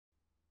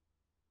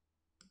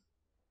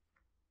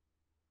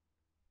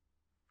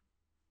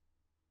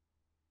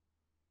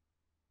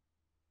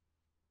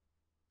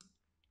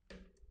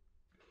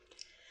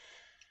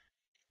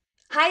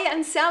Hi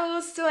and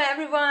saludos to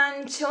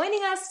everyone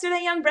joining us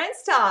today on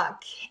BrandsTalk,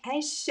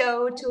 a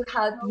show to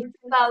help you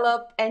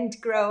develop and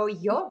grow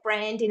your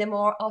brand in a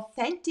more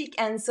authentic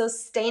and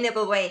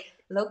sustainable way,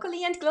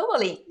 locally and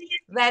globally.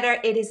 Whether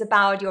it is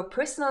about your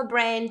personal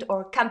brand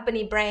or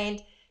company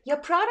brand, your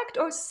product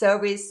or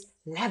service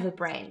level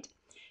brand.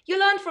 You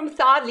learn from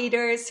thought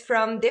leaders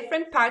from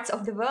different parts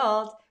of the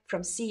world,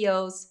 from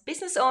CEOs,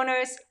 business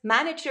owners,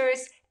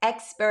 managers,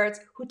 experts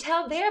who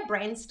tell their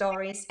brand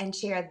stories and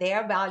share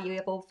their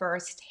valuable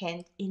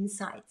first-hand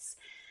insights.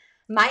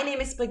 My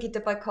name is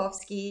Brigitte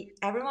Bojkowszky.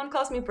 Everyone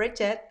calls me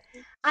Bridget.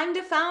 I'm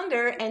the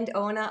founder and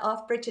owner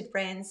of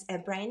BridgetBrands, a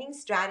branding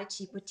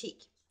strategy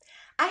boutique.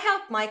 I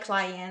help my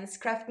clients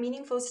craft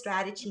meaningful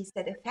strategies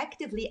that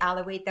effectively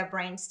elevate their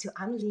brands to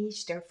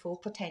unleash their full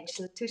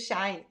potential to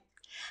shine.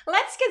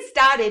 Let's get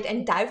started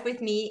and dive with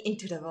me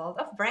into the world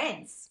of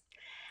brands.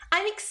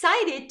 I'm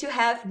excited to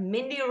have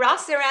Mindi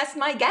Rosser as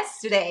my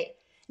guest today.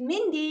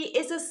 Mindi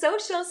is a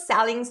social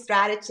selling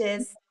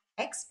strategist,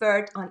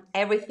 expert on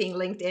everything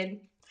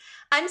LinkedIn.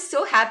 I'm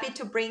so happy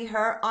to bring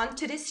her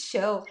onto this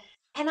show.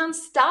 An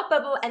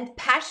unstoppable and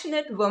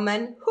passionate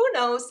woman who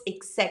knows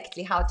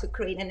exactly how to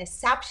create an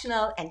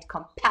exceptional and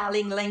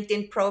compelling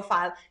LinkedIn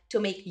profile to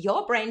make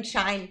your brand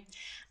shine.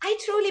 I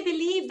truly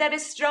believe that a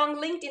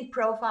strong LinkedIn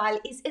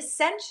profile is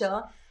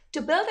essential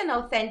to build an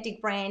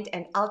authentic brand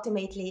and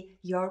ultimately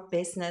your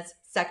business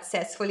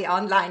successfully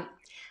online.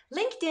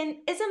 LinkedIn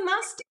is a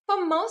must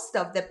for most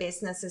of the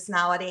businesses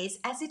nowadays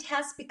as it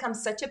has become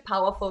such a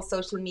powerful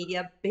social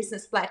media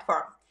business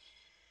platform.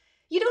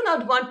 You do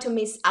not want to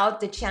miss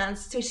out the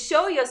chance to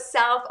show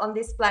yourself on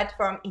this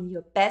platform in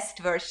your best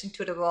version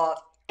to the world.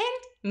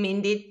 And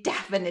Mindy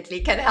definitely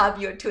can help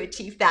you to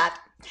achieve that.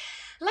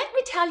 Let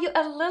me tell you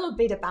a little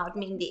bit about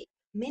Mindy.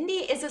 Mindy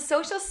is a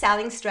social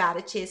selling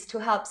strategist who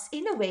helps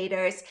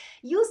innovators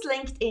use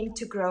LinkedIn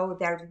to grow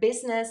their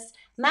business,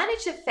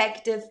 manage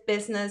effective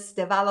business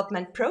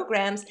development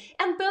programs,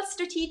 and build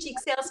strategic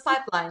sales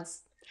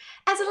pipelines.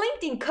 As a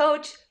LinkedIn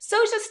coach,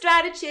 social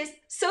strategist,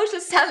 social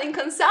selling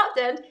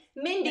consultant,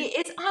 Mindy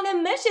is on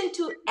a mission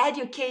to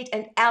educate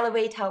and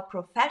elevate how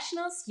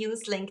professionals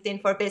use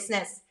LinkedIn for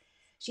business.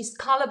 She's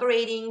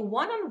collaborating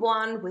one on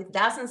one with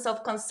dozens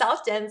of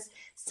consultants,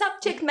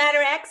 subject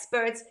matter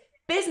experts,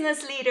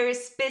 business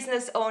leaders,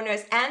 business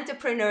owners,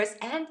 entrepreneurs,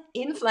 and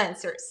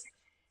influencers.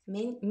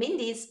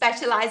 Mindy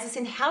specializes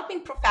in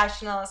helping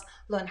professionals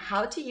learn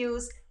how to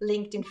use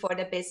LinkedIn for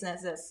their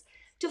businesses,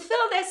 to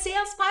fill their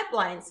sales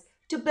pipelines,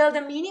 to build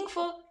a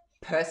meaningful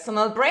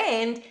personal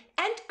brand,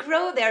 and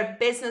grow their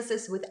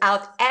businesses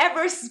without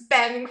ever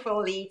spending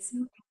for leads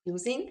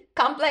using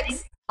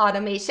complex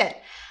automation.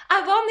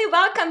 I warmly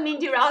welcome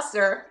Mindy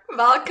Rosser.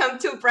 Welcome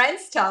to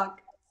Brands Talk.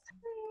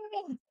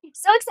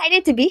 So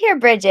excited to be here,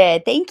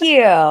 Bridget. Thank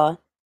you.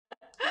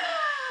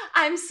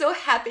 I'm so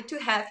happy to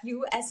have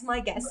you as my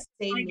guest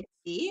today,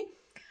 Mindy.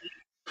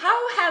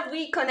 How have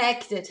we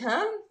connected,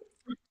 huh?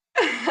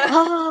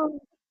 Oh,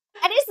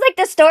 and it's like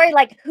the story,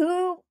 like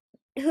who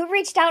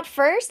reached out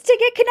first to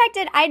get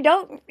connected? I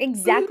don't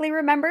exactly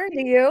remember. Do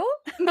you?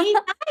 Me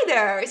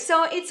neither.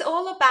 So it's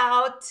all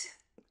about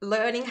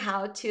learning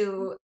how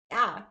to,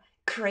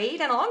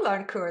 create an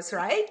online course,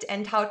 right?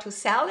 And how to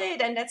sell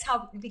it. And that's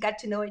how we got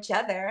to know each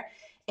other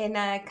in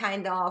a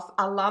kind of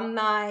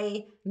alumni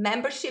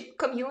membership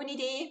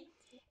community.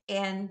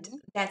 And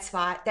that's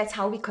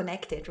how we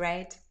connected,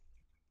 right?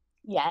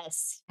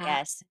 Yes, Yeah.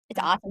 yes. It's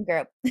an awesome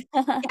group.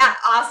 Yeah,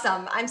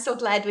 awesome. I'm so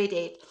glad we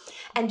did.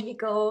 And we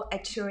go a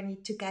journey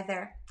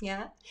together.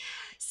 Yeah.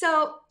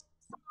 So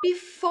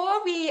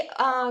before we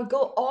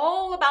go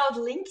all about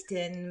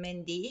LinkedIn,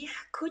 Mindy,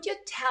 could you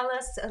tell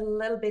us a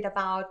little bit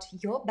about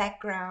your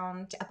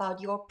background,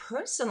 about your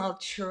personal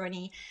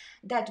journey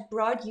that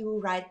brought you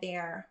right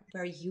there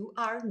where you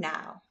are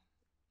now?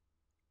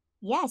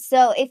 Yeah,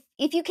 so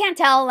if you can't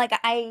tell, like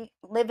I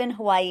live in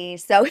Hawaii,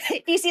 so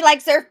if you see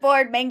like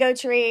surfboard, mango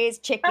trees,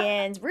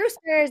 chickens,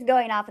 roosters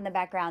going off in the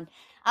background.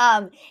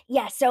 Um,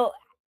 yeah, so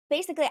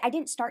basically I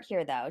didn't start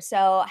here though.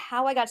 So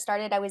how I got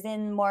started, I was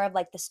in more of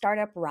like the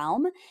startup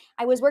realm.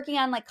 I was working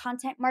on like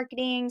content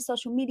marketing,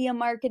 social media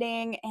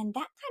marketing, and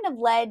that kind of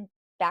led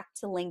back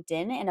to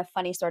LinkedIn in a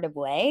funny sort of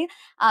way,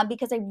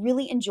 because I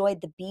really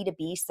enjoyed the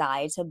B2B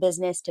side, so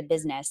business to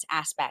business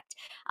aspect.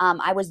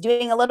 I was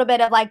doing a little bit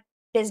of like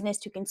business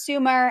to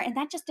consumer, and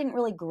that just didn't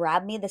really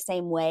grab me the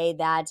same way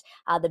that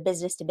the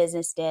business to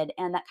business did.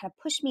 And that kind of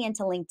pushed me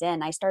into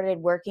LinkedIn. I started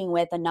working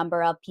with a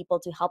number of people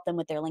to help them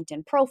with their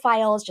LinkedIn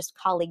profiles, just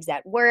colleagues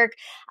at work.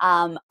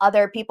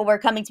 Other people were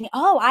coming to me,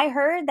 oh, I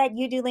heard that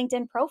you do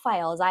LinkedIn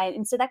profiles.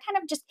 And so that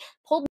kind of just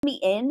pulled me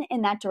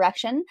in that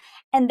direction.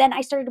 And then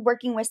I started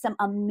working with some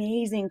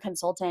amazing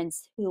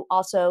consultants who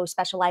also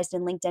specialized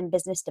in LinkedIn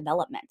business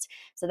development.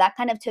 So that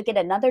kind of took it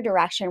another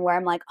direction where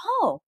I'm like,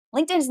 oh,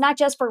 LinkedIn is not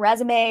just for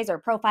resumes or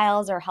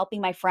profiles or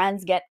helping my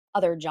friends get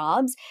other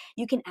jobs.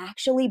 You can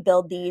actually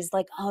build these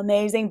like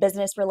amazing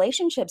business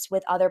relationships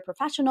with other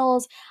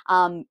professionals,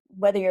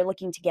 whether you're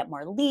looking to get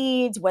more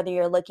leads, whether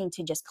you're looking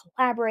to just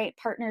collaborate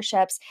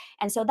partnerships.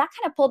 And so that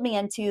kind of pulled me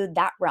into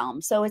that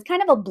realm. So it's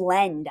kind of a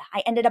blend.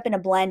 I ended up in a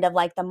blend of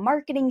like the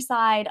marketing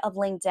side of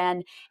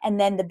LinkedIn and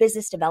then the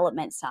business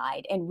development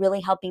side, and really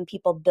helping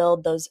people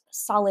build those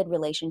solid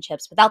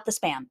relationships without the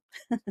spam.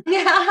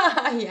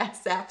 Yeah,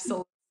 yes,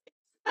 absolutely.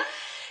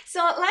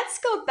 So let's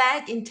go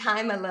back in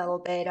time a little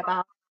bit,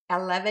 about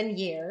 11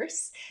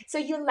 years. So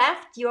you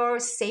left your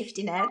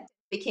safety net,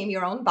 became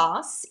your own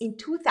boss in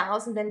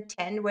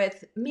 2010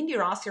 with Mindi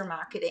Rosser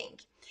Marketing.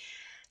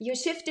 You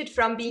shifted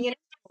from being an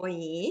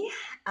employee,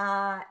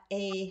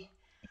 a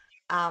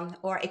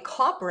or a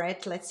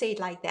corporate, let's say it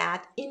like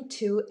that,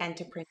 into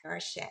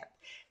entrepreneurship.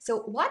 So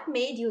what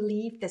made you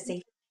leave the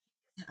safety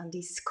and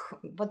this?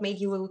 What made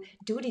you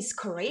do this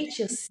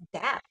courageous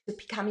step to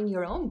becoming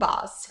your own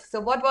boss? So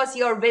what was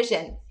your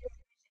vision?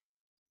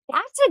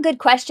 That's a good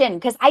question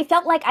because I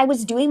felt like I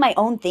was doing my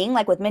own thing,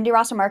 like with Mindy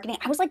Rosser Marketing.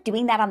 I was like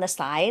doing that on the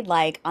side,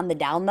 like on the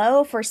down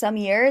low for some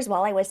years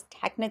while I was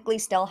technically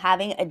still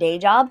having a day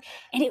job.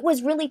 And it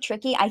was really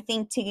tricky, I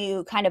think,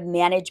 to kind of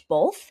manage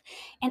both.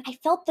 And I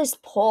felt this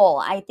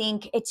pull. I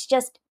think it's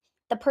just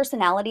the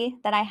personality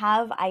that I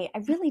have. I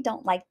really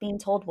don't like being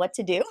told what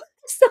to do.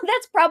 So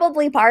that's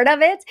probably part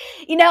of it.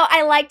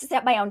 I like to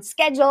set my own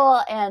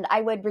schedule and I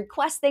would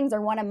request things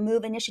or want to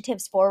move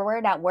initiatives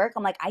forward at work.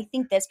 I'm like, I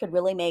think this could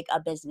really make a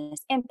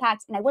business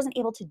impact. And I wasn't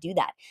able to do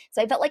that.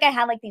 So I felt like I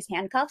had like these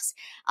handcuffs,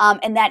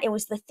 and that it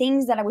was the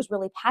things that I was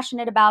really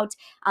passionate about.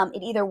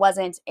 It either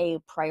wasn't a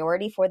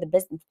priority for the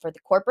business, for the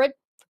corporate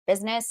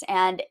business.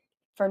 And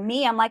for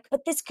me, I'm like,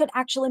 but this could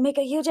actually make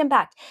a huge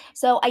impact.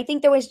 So I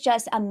think there was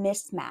just a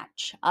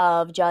mismatch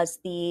of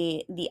just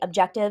the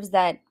objectives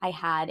that I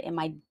had in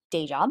my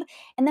day job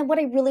and then what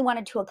I really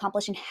wanted to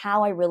accomplish and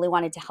how I really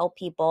wanted to help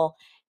people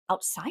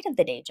outside of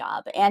the day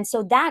job. And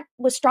so that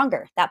was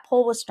stronger. That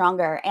pull was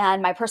stronger.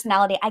 And my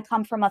personality, I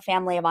come from a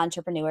family of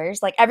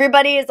entrepreneurs. Like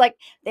everybody is like,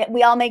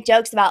 we all make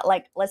jokes about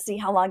like, let's see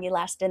how long you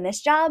last in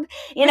this job.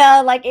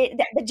 Like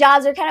the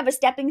jobs are kind of a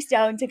stepping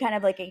stone to kind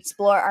of like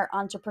explore our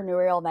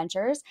entrepreneurial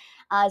ventures.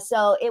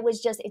 So it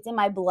was just, it's in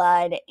my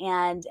blood.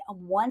 And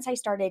once I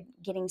started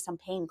getting some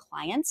paying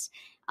clients,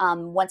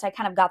 once I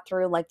kind of got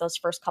through like those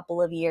first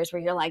couple of years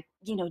where you're like,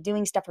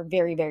 doing stuff for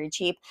very, very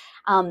cheap,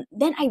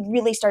 then I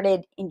really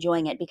started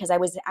enjoying it because I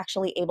was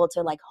actually able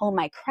to like hone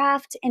my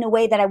craft in a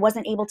way that I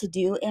wasn't able to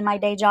do in my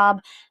day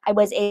job. I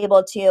was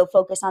able to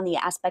focus on the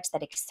aspects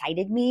that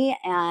excited me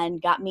and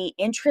got me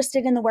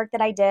interested in the work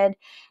that I did.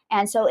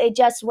 And so it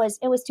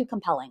was too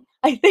compelling,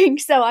 I think.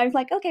 So I was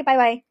like, okay, bye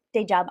bye,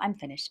 day job, I'm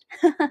finished.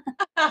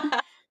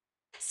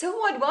 So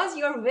what was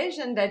your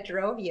vision that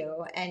drove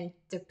you and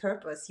the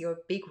purpose, your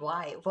big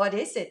why? What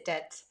is it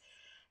that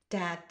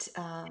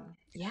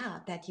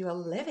you are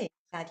living,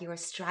 that you are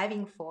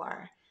striving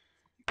for?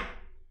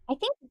 I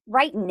think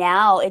right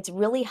now it's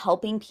really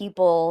helping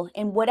people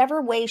in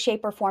whatever way,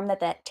 shape, or form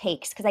that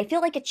takes. Because I feel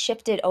like it's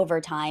shifted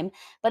over time,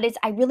 but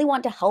I really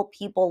want to help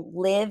people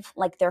live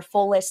like their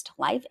fullest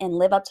life and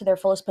live up to their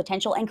fullest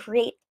potential and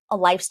create a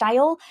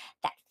lifestyle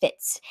that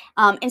fits.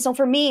 And so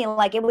for me,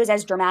 like it was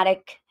as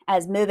dramatic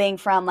as moving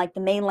from like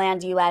the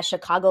mainland US,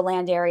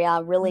 Chicagoland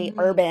area, really Mm.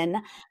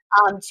 urban,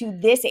 to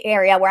this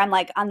area where I'm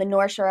like on the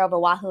North Shore of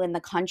Oahu in the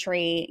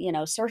country,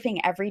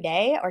 surfing every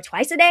day or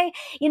twice a day.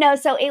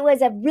 So it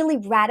was a really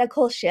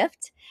radical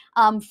shift,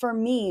 for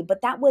me, but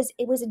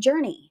it was a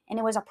journey and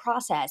it was a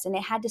process and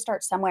it had to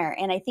start somewhere.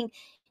 And I think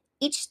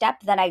each step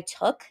that I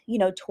took,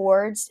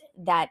 towards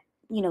that,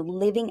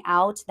 living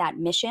out that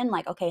mission,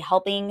 like, okay,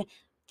 helping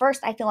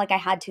first, I feel like I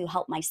had to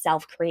help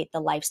myself create the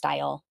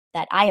lifestyle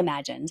that I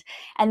imagined.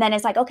 And then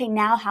it's like, okay,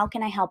 now how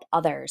can I help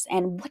others?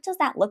 And what does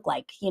that look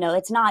like?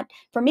 It's not,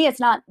 for me, it's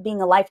not being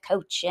a life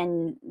coach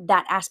and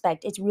that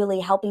aspect. It's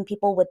really helping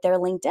people with their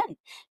LinkedIn.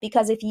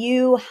 Because if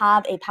you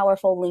have a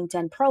powerful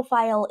LinkedIn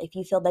profile, if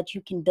you feel that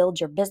you can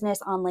build your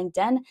business on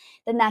LinkedIn,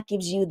 then that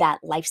gives you that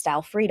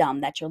lifestyle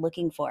freedom that you're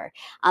looking for.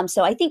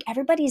 So I think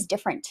everybody's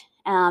different,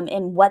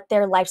 in what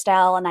their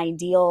lifestyle and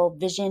ideal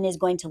vision is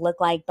going to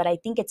look like. But I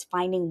think it's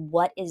finding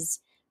what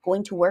is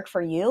going to work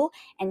for you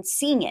and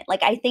seeing it.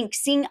 Like I think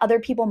seeing other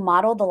people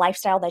model the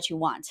lifestyle that you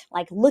want,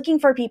 like looking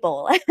for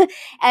people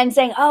and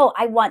saying, oh,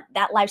 I want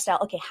that lifestyle.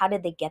 Okay, how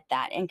did they get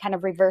that? And kind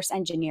of reverse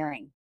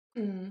engineering.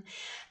 Mm,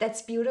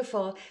 that's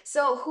beautiful.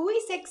 So who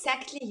is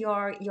exactly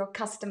your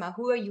customer?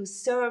 Who are you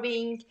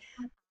serving?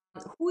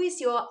 Who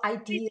is your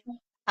ideal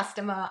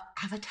customer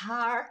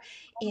avatar?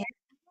 And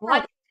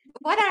what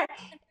what are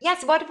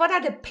yes, what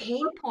are the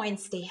pain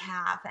points they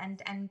have,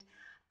 and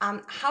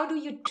how do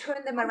you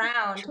turn them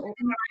around or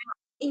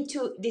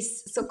into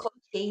these so-called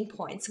gain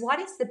points? What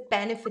is the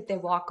benefit they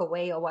walk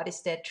away, or what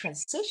is the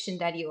transition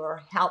that you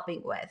are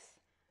helping with?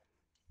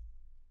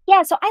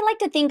 Yeah, so I like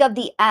to think of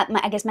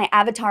I guess my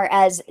avatar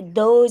as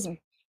those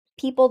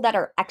people that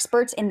are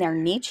experts in their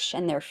niche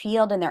and their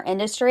field and their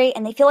industry,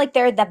 and they feel like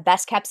they're the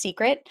best kept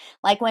secret.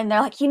 Like when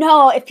they're like,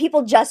 if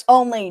people just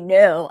only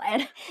knew.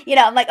 And,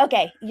 I'm like,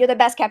 okay, you're the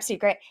best kept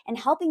secret, and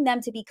helping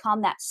them to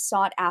become that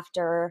sought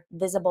after,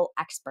 visible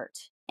expert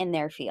in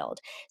their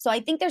field. So I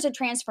think there's a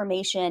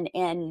transformation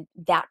in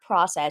that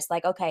process.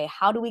 Like, okay,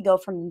 how do we go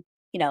from,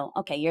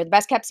 okay, you're the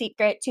best kept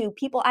secret to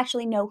people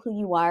actually know who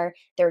you are,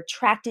 they're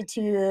attracted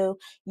to you,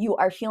 you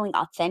are feeling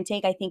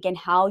authentic, I think, in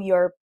how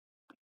you're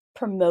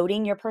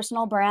promoting your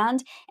personal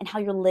brand and how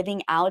you're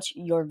living out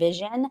your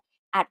vision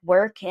at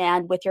work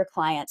and with your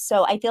clients.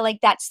 So I feel like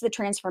that's the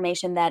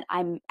transformation that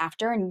I'm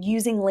after, and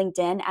using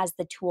LinkedIn as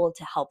the tool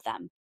to help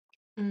them.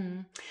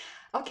 Mm.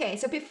 Okay,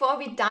 so before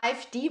we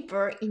dive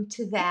deeper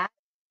into that,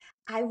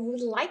 I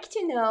would like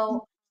to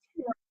know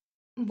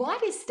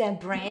what is the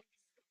brand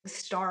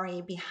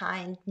story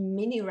behind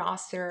Mini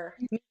Rosser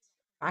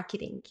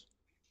marketing?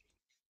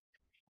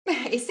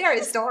 Is there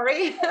a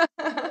story?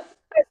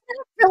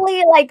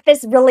 Really like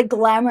this really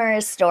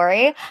glamorous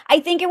story. I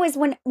think it was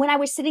when I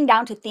was sitting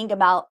down to think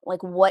about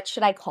like what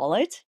should I call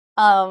it.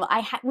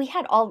 We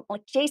had all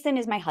like Jason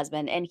is my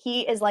husband, and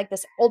he is like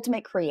this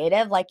ultimate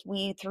creative. Like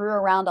we threw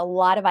around a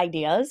lot of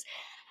ideas,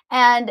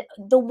 and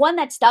the one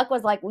that stuck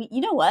was like, you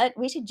know what?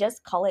 We should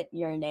just call it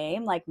your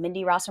name, like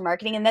Mindi Rosser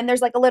Marketing. And then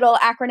there's like a little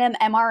acronym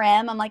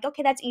MRM. I'm like,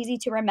 okay, that's easy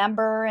to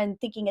remember. And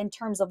thinking in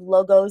terms of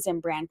logos and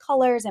brand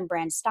colors and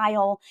brand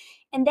style.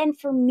 And then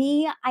for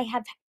me, I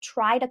have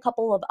tried a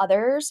couple of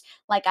others.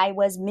 Like I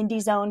was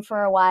Mindy Zone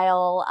for a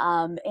while,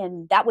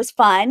 and that was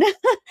fun.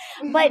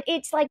 But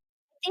it's like,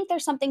 I think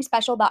there's something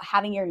special about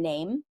having your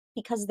name,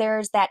 because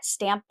there's that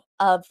stamp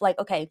of like,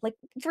 okay, like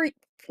for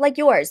like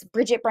yours,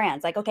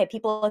 BridgetBrands, like, okay,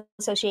 people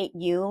associate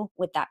you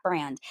with that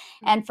brand.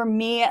 And for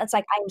me, it's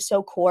like I'm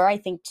so core, I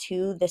think,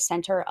 to the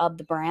center of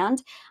the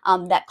brand,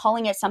 that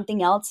calling it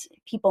something else,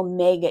 people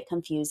may get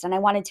confused. And I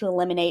wanted to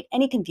eliminate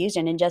any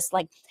confusion and just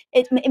like,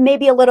 it may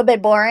be a little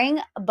bit boring,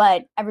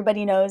 but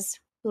everybody knows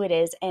who it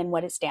is and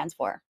what it stands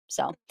for.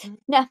 So,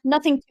 yeah,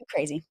 nothing too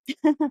crazy.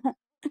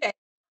 Okay.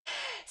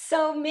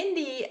 So,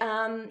 Mindy,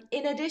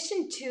 in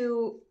addition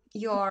to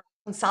your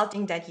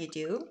consulting that you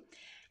do,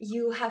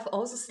 you have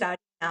also started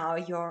now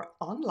your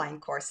online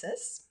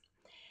courses.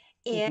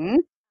 And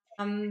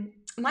Mhm.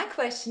 my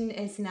question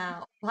is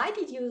now, why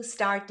did you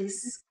start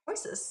these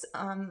courses?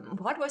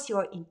 What was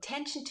your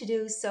intention to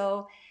do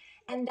so?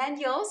 And then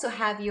you also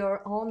have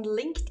your own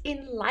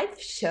LinkedIn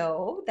live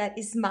show that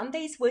is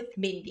Mondays with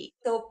Mindy.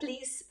 So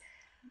please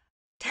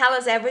tell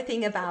us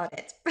everything about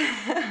it.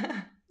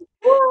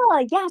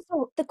 Oh, yeah,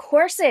 so the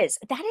courses,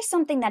 that is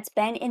something that's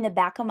been in the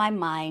back of my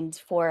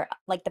mind for,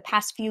 like, the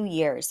past few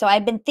years. So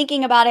I've been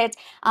thinking about it.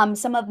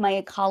 Some of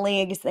my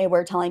colleagues, they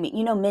were telling me,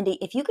 Mindy,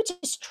 if you could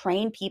just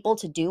train people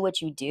to do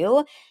what you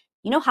do,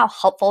 you know how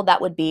helpful that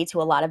would be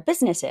to a lot of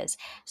businesses.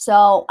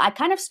 So I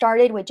kind of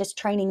started with just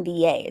training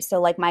VAs. So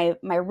like my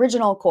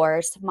original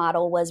course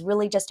model was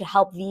really just to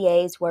help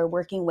VAs who are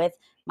working with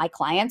my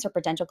clients or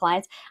potential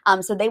clients.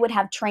 So they would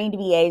have trained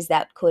VAs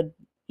that could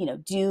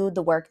do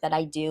the work that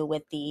I do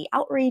with the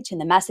outreach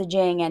and the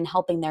messaging and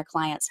helping their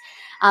clients.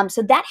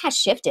 So that has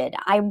shifted.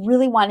 I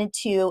really wanted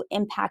to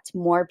impact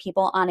more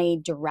people on a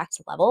direct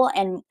level,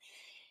 and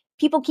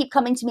people keep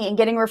coming to me and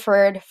getting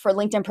referred for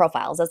LinkedIn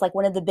profiles. That's like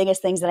one of the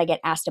biggest things that I get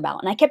asked about.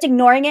 And I kept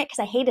ignoring it because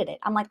I hated it.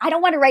 I'm like, I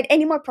don't want to write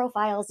any more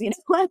profiles.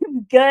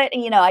 I'm good.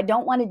 I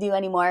don't want to do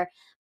anymore.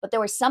 But there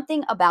was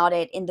something about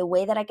it in the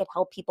way that I could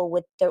help people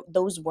with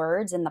those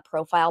words in the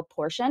profile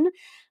portion.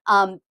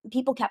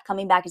 People kept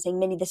coming back and saying,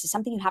 Minnie, this is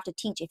something you have to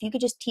teach. If you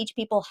could just teach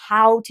people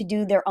how to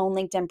do their own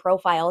LinkedIn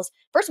profiles,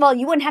 first of all,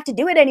 you wouldn't have to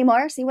do it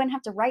anymore. So you wouldn't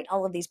have to write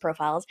all of these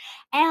profiles.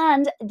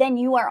 And then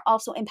you are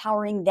also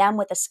empowering them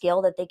with a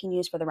skill that they can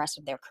use for the rest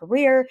of their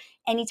career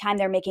anytime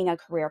they're making a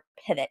career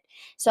pivot.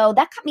 So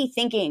that got me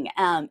thinking.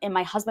 And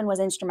my husband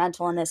was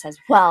instrumental in this as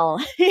well.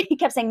 He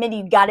kept saying, Mindy,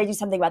 you got to do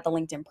something about the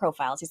LinkedIn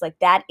profiles. He's like,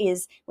 that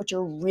is what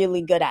you're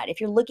really good at. If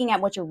you're looking at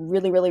what you're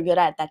really, really good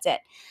at, that's it.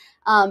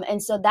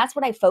 And so that's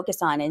what I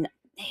focus on. And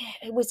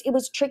it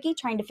was tricky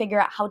trying to figure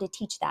out how to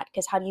teach that,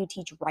 because how do you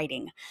teach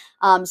writing?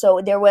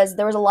 So there was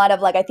a lot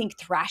of, like, I think,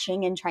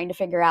 thrashing and trying to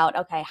figure out,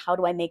 okay, how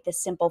do I make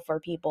this simple for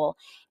people?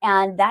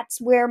 And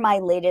that's where my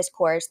latest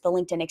course, the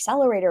LinkedIn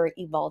Accelerator,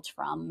 evolved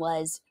from.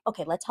 Was,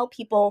 okay, let's help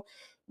people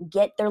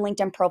get their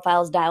LinkedIn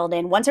profiles dialed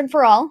in once and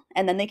for all,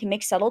 and then they can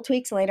make subtle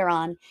tweaks later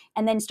on,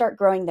 and then start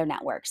growing their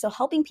network. So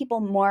helping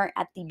people more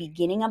at the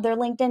beginning of their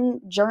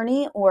LinkedIn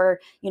journey, or,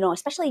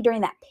 especially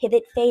during that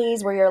pivot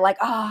phase where you're like,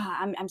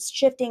 I'm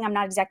shifting. I'm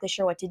not exactly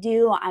sure what to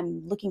do.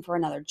 I'm looking for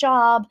another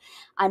job.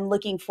 I'm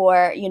looking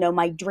for,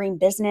 my dream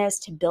business,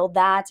 to build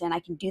that. And I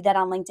can do that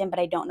on LinkedIn, but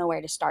I don't know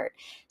where to start.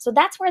 So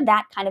that's where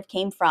that kind of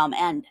came from.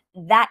 And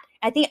that,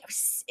 I think,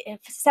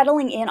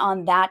 settling in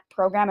on that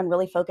program and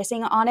really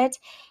focusing on it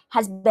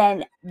has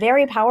been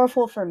very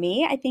powerful for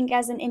me, I think,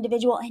 as an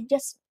individual, and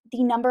just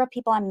the number of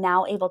people I'm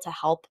now able to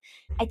help.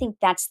 I think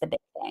that's the big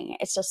thing.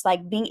 It's just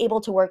like being able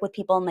to work with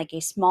people in like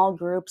a small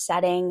group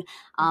setting,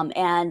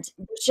 and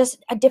it's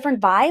just a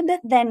different vibe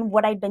than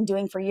what I'd been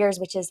doing for years,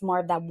 which is more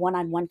of that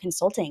one-on-one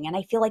consulting. And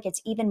I feel like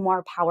it's even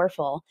more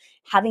powerful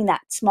having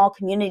that small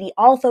community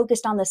all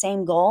focused on the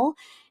same goal,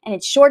 and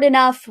it's short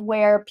enough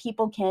where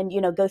people can,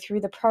 go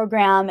through the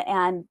program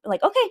and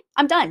like, okay,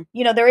 I'm done.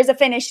 There is a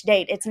finish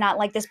date. It's not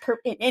like this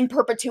in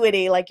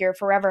perpetuity, like you're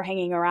forever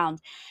hanging around.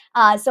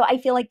 So I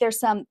feel like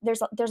there's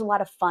a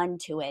lot of fun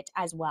to it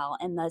as well,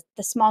 and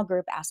the small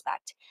group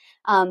aspect.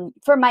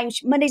 For my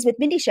Mondays with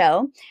Mindy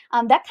show,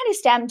 that kind of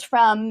stemmed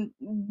from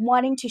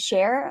wanting to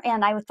share,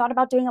 and I thought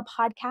about doing a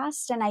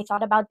podcast, and I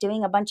thought about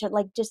doing a bunch of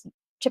like just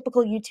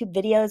typical YouTube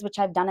videos, which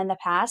I've done in the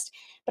past,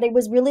 but I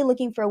was really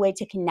looking for a way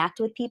to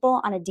connect with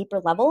people on a deeper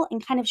level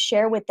and kind of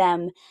share with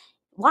them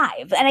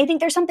live. And I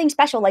think there's something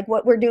special like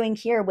what we're doing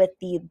here with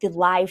the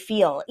live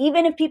feel.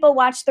 Even if people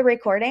watch the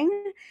recording,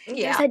 there's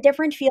Yeah. a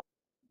different feel.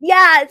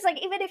 Yeah, it's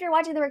like even if you're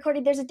watching the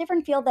recording, there's a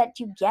different feel that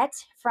you get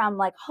from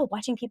like, oh,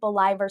 watching people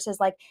live versus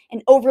like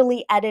an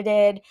overly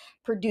edited,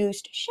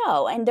 produced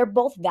show. And they're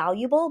both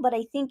valuable, but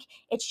I think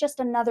it's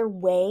just another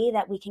way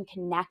that we can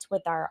connect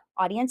with our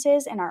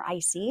audiences and our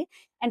IC.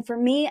 And for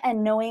me,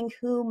 and knowing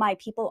who my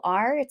people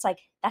are, it's like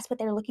that's what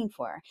they're looking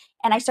for.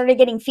 And I started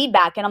getting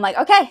feedback, and I'm like,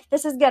 okay,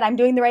 this is good. I'm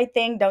doing the right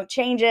thing. Don't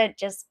change it.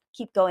 Just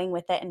keep going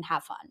with it and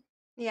have fun.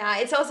 Yeah,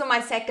 it's also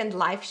my second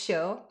live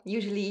show.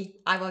 Usually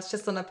I was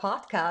just on a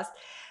podcast,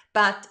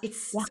 but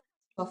it's Yeah. so much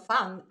more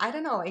fun. I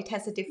don't know, it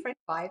has a different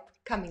vibe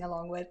coming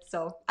along with,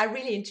 so I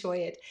really enjoy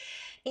it.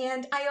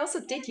 And I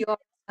also did your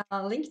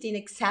LinkedIn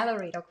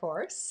Accelerator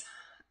course.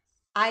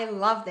 I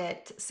loved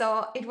it.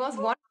 So it was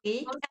 1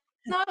 week, and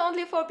not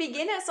only for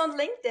beginners on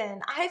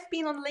LinkedIn. I've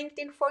been on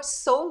LinkedIn for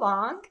so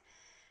long,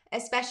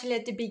 especially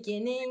at the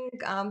beginning,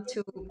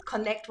 to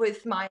connect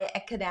with my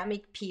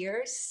academic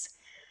peers.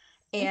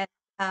 And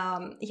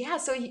yeah,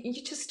 so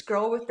you just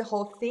grow with the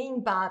whole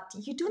thing, but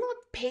you do not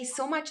pay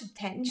so much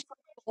attention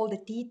to all the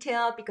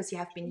detail because you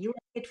have been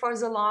using it for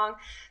so long.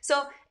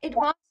 So it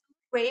was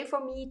a way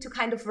for me to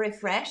kind of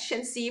refresh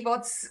and see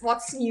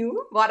what's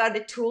new, what are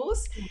the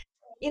tools,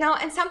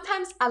 and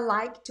sometimes I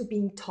like to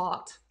being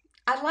taught.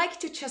 I like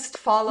to just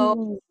follow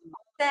Mm.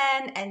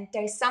 then, and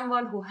there's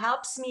someone who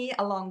helps me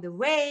along the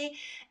way.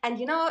 And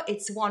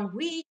it's 1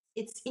 week,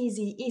 it's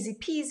easy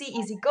peasy,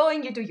 easy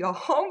going. You do your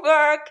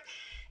homework,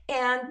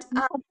 and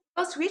it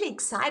was really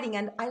exciting,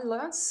 and I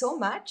learned so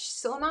much.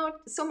 So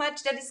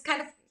much that is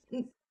kind of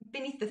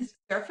beneath the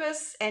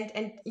surface,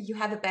 and you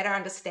have a better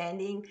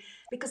understanding,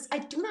 because I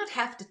do not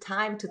have the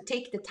time to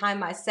take the time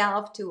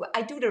myself to.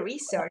 I do the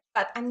research,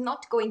 but I'm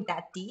not going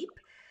that deep.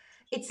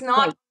 It's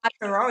not Right. my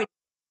priority.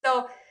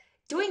 So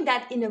doing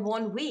that in a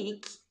 1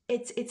 week,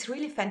 it's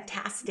really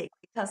fantastic,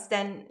 because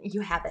then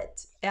you have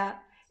it. Yeah.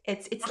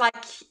 It's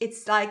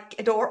like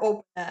a door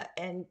opener,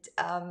 and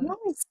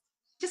Yes.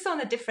 just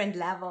on a different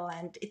level,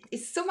 and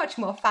it's so much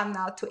more fun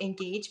now to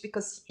engage,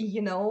 because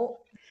you know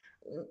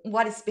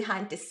what is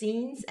behind the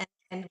scenes,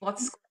 and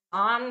what's going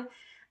on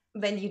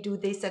when you do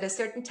this at a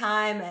certain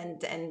time,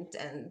 and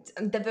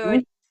the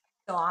word, Mhm.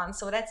 so on.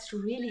 So that's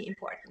really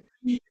important.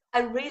 I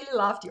really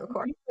loved your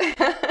course.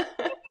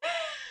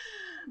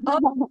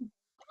 Oh,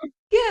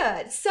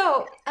 good.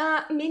 So,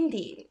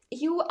 Mindy,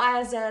 you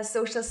as a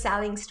social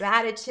selling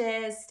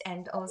strategist,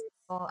 and also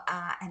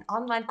an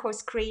online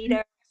course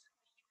creator,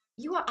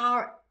 you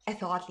are a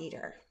thought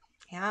leader,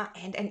 yeah,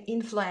 and an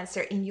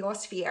influencer in your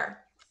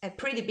sphere, a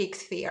pretty big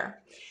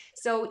sphere.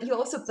 So you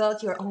also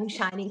built your own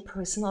shining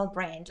personal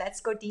brand.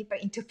 Let's go deeper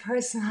into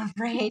personal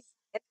brand.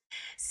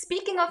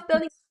 Speaking of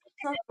building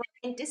personal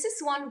brand, this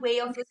is one way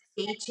of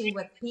engaging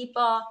with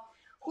people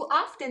who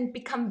often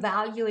become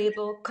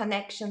valuable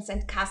connections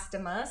and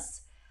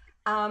customers.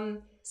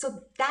 So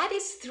that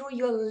is through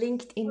your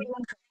LinkedIn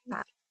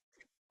profile.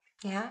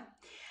 Yeah.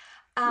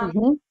 Um,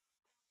 Mhm.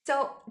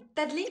 so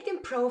that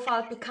LinkedIn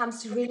profile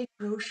becomes really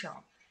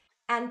crucial.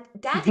 And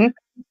that Mhm.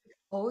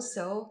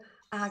 also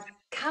uh,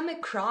 come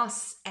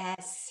across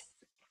as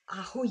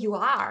who you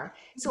are.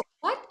 So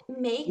what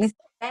makes Mhm.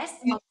 the best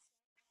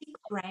authentic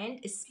brand,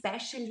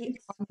 especially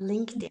on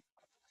LinkedIn?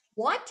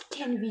 What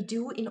can we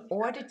do in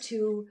order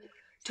to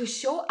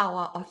show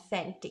our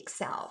authentic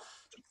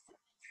self?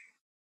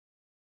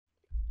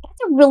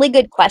 That's a really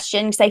good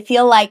question because I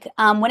feel like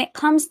when it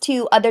comes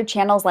to other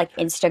channels like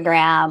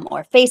Instagram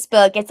or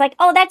Facebook, it's like,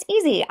 oh, that's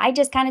easy. I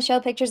just kind of show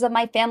pictures of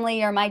my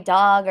family or my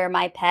dog or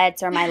my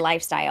pets or my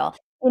lifestyle,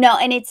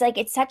 and it's like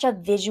it's such a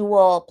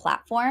visual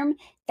platform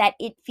that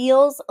it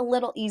feels a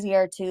little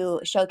easier to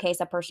showcase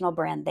a personal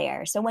brand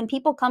there. So when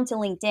people come to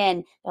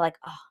LinkedIn, they're like,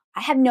 oh,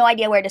 I have no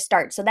idea where to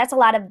start. So that's a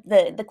lot of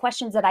the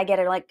questions that I get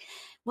are like,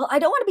 Well, I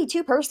don't want to be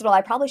too personal.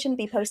 I probably shouldn't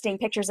be posting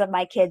pictures of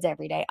my kids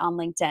every day on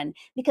LinkedIn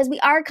because we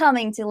are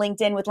coming to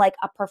LinkedIn with like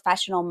a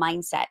professional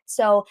mindset.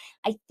 So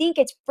I think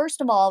it's first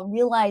of all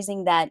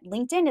realizing that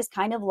LinkedIn is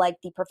kind of like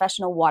the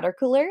professional water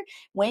cooler.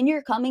 When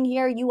you're coming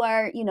here, you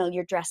are,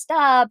 you're dressed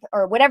up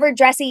or whatever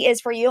dressy is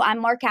for you. I'm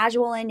more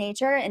casual in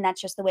nature and that's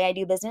just the way I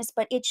do business,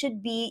 but it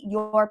should be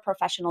your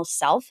professional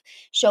self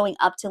showing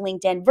up to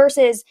LinkedIn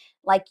versus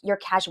like your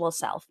casual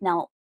self.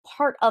 Now,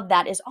 part of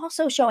that is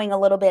also showing a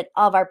little bit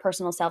of our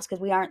personal selves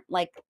because we aren't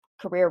like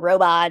career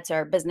robots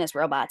or business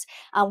robots.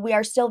 We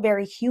are still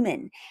very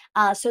human.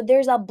 So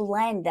there's a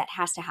blend that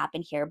has to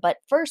happen here. But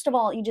first of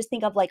all, you just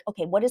think of like,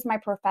 okay, what is my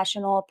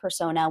professional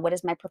persona? What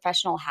is my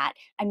professional hat?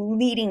 I'm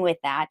leading with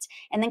that.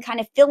 And then kind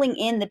of filling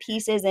in the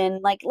pieces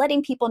and like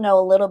letting people know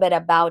a little bit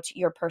about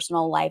your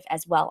personal life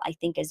as well, I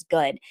think is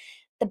good.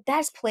 The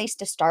best place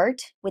to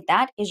start with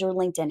that is your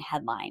LinkedIn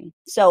headline.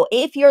 So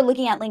if you're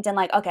looking at LinkedIn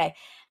like, okay,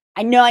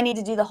 I know I need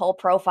to do the whole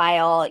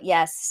profile,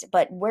 yes,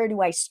 but where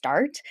do I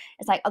start?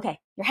 It's like, okay,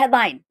 your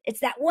headline. It's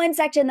that one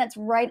section that's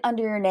right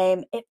under your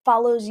name. It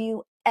follows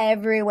you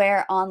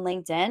everywhere on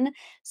LinkedIn.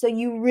 So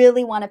you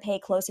really want to pay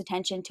close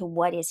attention to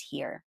what is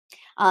here.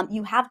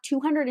 You have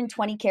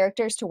 220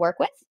 characters to work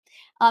with.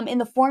 In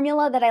the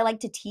formula that I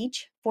like to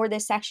teach for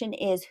this section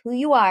is who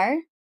you are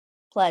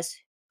plus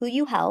who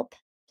you help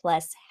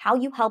plus how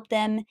you help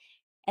them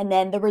and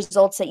then the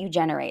results that you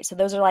generate. So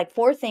those are like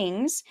four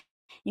things.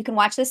 You can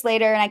watch this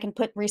later and I can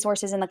put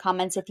resources in the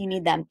comments if you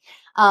need them.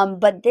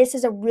 But this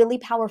is a really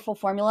powerful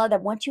formula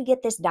that once you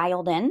get this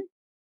dialed in,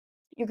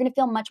 you're going to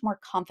feel much more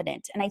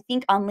confident. And I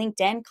think on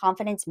LinkedIn,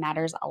 confidence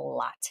matters a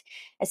lot,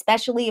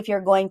 especially if you're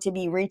going to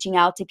be reaching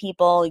out to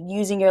people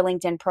using your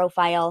LinkedIn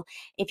profile,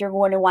 if you're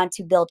going to want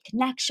to build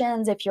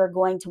connections, if you're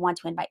going to want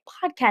to invite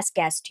podcast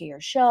guests to your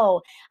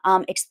show,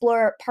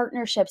 explore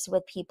partnerships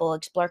with people,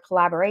 explore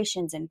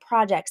collaborations and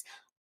projects.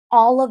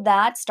 All of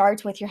that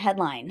starts with your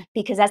headline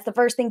because that's the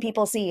first thing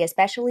people see,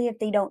 especially if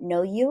they don't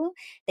know you.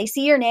 They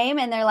see your name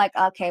and they're like,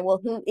 okay,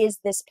 well, who is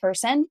this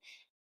person?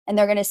 And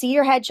they're going to see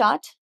your headshot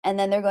and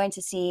then they're going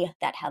to see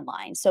that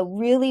headline. So,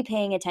 really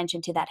paying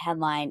attention to that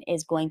headline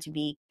is going to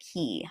be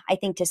key, I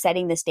think, to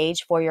setting the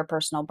stage for your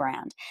personal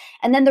brand.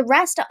 And then the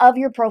rest of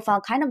your profile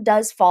kind of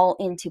does fall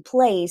into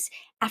place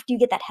after you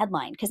get that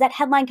headline, because that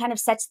headline kind of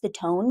sets the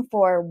tone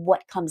for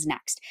what comes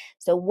next.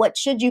 So, what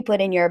should you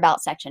put in your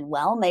about section?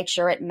 Well, make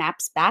sure it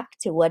maps back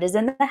to what is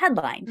in the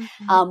headline.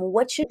 Mhm.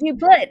 What should you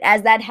put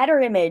as that header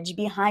image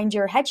behind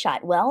your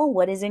headshot? Well,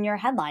 what is in your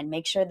headline?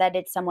 Make sure that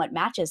it somewhat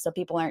matches so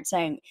people aren't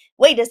saying,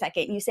 wait a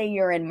second, you say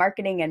you're in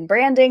marketing and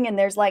branding and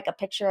there's like a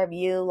picture of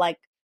you like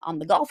on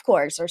the golf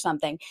course or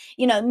something.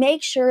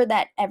 Make sure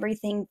that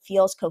everything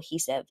feels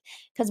cohesive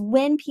because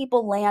when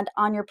people land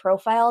on your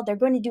profile, they're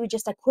going to do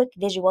just a quick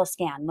visual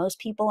scan. Most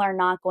people are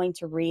not going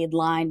to read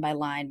line by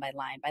line by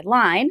line by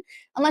line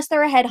unless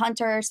they're a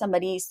headhunter or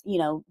somebody's,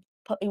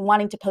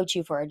 wanting to poach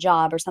you for a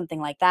job or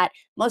something like that.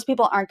 Most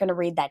people aren't going to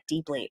read that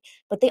deeply,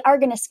 but they are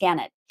going to scan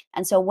it.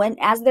 And so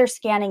as they're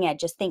scanning it,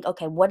 just think,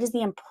 okay, what is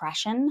the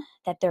impression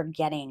that they're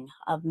getting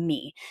of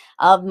me,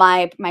 of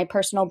my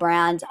personal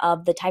brand,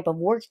 of the type of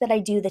work that I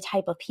do, the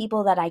type of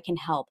people that I can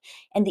help.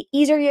 And the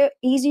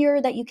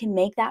easier that you can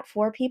make that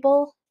for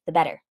people, the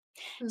better.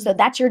 So Mm.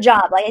 that's your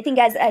job. Like I think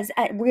as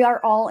we are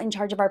all in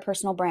charge of our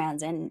personal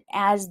brands, and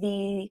as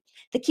the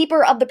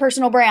keeper of the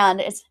personal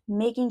brand, is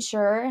making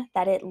sure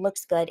that it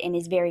looks good and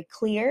is very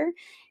clear,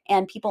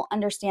 and people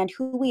understand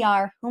who we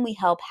are, whom we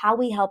help, how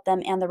we help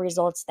them, and the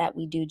results that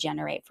we do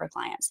generate for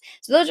clients.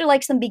 So those are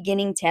like some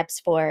beginning tips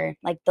for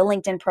like the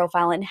LinkedIn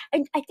profile, and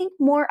I think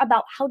more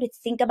about how to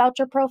think about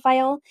your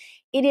profile.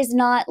 It is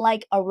not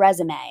like a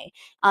resume.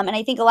 And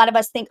I think a lot of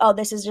us think, oh,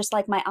 this is just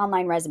like my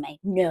online resume.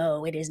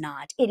 No, it is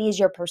not. It is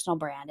your personal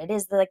brand. It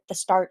is like the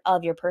start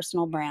of your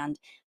personal brand.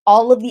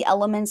 All of the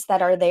elements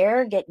that are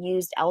there get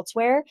used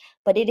elsewhere,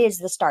 but it is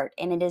the start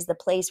and it is the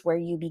place where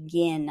you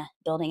begin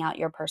building out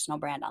your personal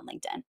brand on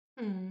LinkedIn.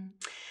 Mm.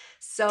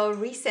 So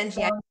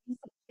recently,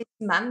 this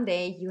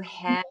Monday, you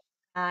had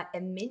a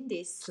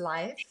Mindy's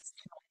live.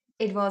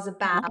 It was Uh-huh.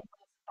 about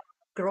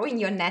growing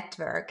your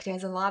network.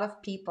 There's a lot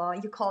of people,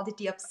 you called it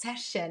the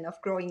obsession of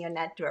growing your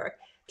network.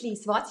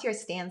 Please, what's your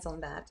stance on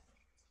that?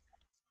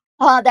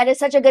 Oh, that is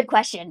such a good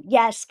question.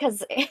 Yes,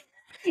 because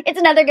it's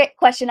another good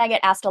question I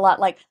get asked a lot.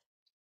 Like,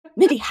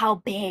 Mindy, how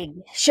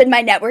big should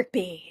my network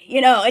be?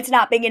 It's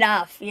not big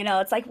enough.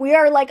 It's like we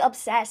are like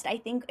obsessed, I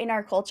think, in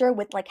our culture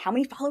with like how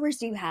many followers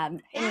do you have? I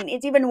Yeah. mean,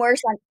 it's even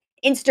worse on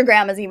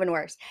Instagram is even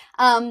worse.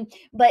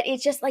 But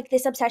it's just like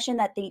this obsession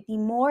that the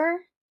more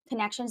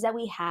connections that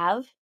we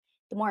have,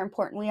 the more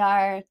important we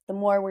are, the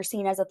more we're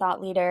seen as a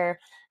thought leader,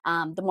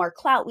 the more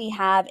clout we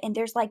have. And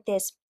there's like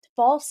this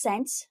false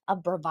sense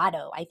of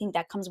bravado. I think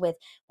that comes with,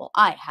 well,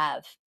 I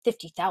have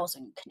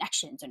 50,000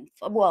 connections and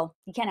well,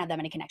 you can't have that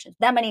many connections,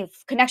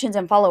 connections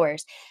and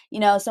followers,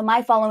 so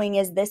my following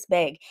is this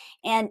big.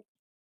 And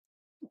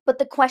but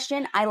the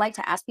question I like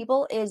to ask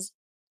people is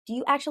Do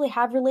you actually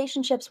have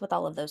relationships with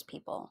all of those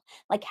people?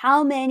 Like,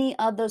 how many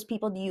of those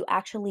people do you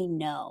actually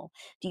know?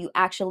 Do you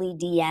actually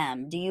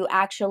DM? Do you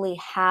actually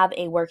have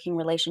a working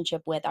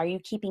relationship with? Are you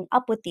keeping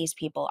up with these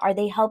people? Are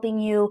they helping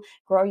you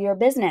grow your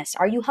business?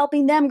 Are you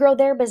helping them grow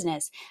their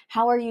business?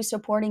 How are you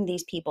supporting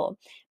these people?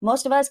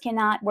 Most of us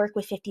cannot work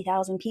with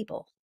 50,000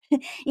 people.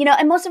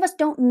 And most of us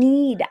don't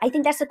need, I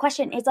think that's the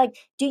question. It's like,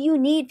 do you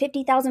need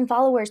 50,000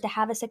 followers to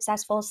have a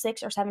successful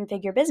 6 or 7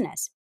 figure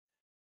business?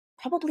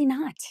 Probably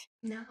not.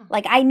 No.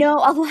 Like, I know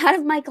a lot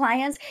of my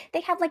clients,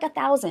 they have like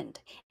 1,000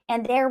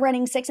 and they're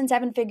running 6 and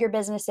 7 figure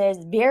businesses,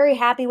 very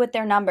happy with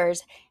their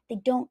numbers. They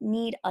don't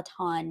need a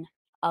ton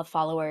of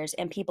followers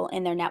and people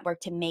in their network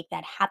to make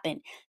that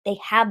happen. They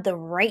have the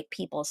right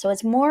people. So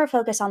it's more a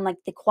focus on like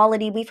the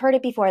quality. We've heard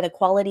it before, the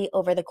quality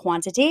over the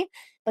quantity.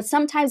 But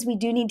sometimes we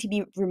do need to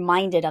be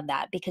reminded of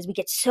that because we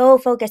get so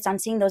focused on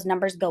seeing those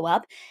numbers go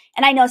up.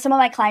 And I know some of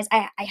my clients,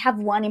 I have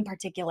one in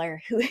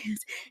particular who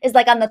is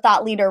like on the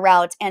thought leader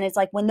route. And it's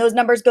like when those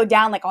numbers go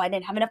down, like, oh, I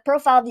didn't have enough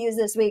profile views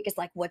this week. It's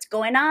like, what's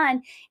going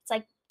on? It's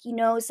like,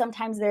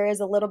 sometimes there is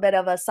a little bit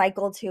of a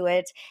cycle to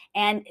it.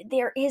 And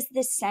there is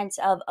this sense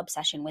of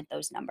obsession with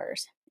those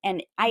numbers.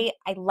 And I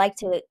like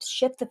to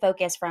shift the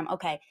focus from,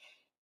 okay,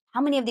 how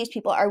many of these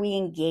people are we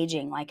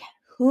engaging? Like,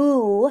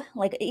 who,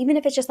 like, even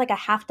if it's just like a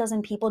half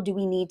dozen people, do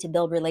we need to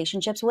build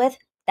relationships with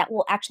that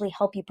will actually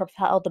help you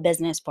propel the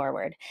business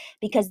forward?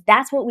 Because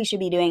that's what we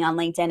should be doing on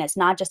LinkedIn. It's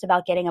not just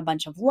about getting a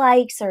bunch of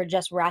likes or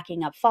just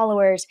racking up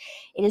followers.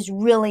 It is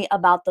really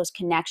about those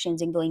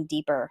connections and going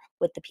deeper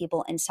with the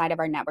people inside of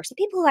our networks, the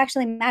people who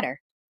actually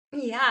matter.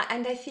 Yeah,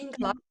 and I think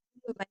a lot of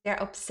people, when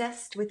they're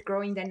obsessed with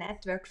growing their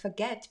network,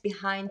 forget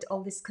behind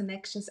all these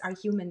connections are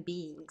human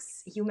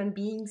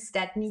beings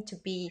that need to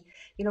be,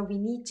 we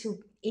need to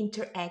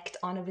interact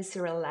on a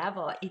visceral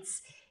level.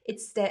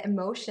 It's the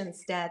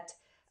emotions that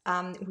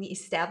we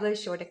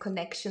establish, or the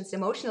connections, the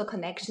emotional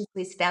connections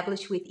we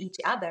establish with each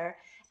other,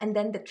 and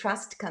then the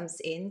trust comes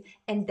in,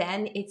 and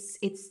then it's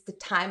the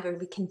time where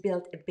we can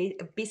build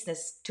a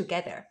business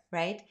together,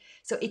 right?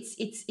 So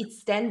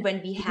it's then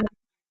when we have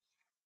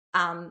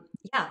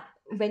yeah,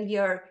 when we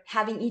are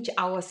having each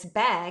hour's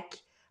back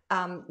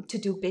to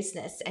do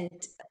business, and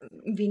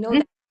we know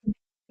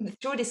that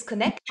through this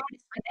connect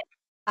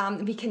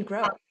we can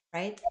grow,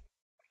 right?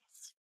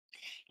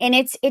 And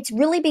it's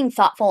really being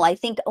thoughtful. I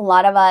think a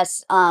lot of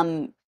us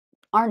are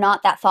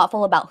not that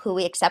thoughtful about who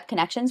we accept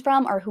connections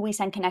from or who we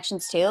send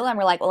connections to, and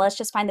we're like, well, let's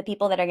just find the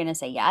people that are going to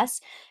say yes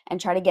and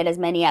try to get as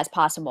many as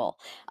possible.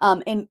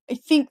 And I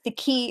think the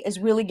key is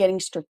really getting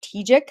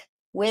strategic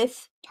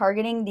with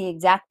targeting the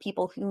exact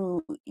people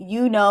who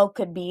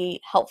could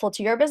be helpful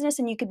to your business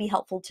and you could be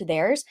helpful to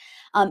theirs.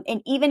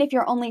 And even if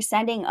you're only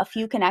sending a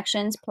few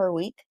connections per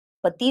week,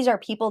 but these are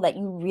people that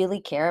you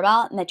really care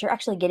about and that you're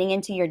actually getting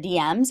into your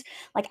DMs.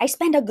 Like, I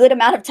spend a good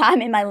amount of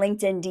time in my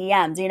LinkedIn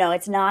DMs.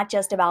 It's not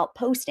just about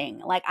posting.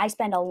 Like, I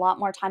spend a lot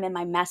more time in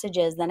my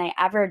messages than I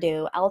ever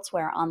do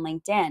elsewhere on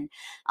LinkedIn.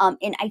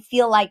 And I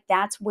feel like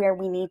that's where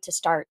we need to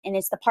start. And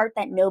it's the part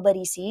that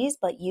nobody sees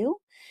but you.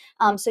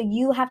 So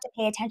you have to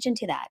pay attention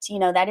to that.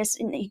 That is,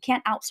 you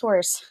can't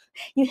outsource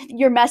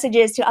your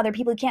messages to other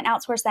people. You can't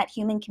outsource that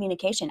human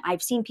communication.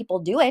 I've seen people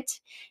do it,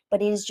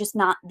 but it is just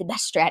not the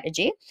best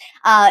strategy.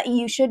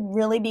 You should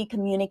really be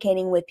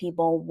communicating with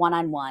people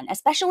one-on-one,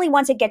 especially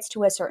once it gets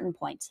to a certain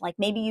point. Like,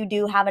 maybe you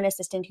do have an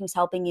assistant who's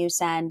helping you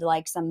send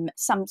like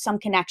some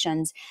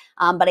connections.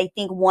 But I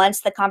think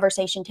once the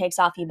conversation takes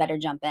off, you better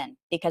jump in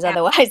because Yeah,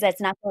 otherwise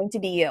that's not going to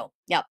be you.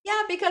 Yep.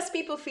 yeah, because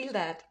people feel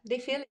that, they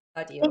feel it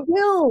about They you.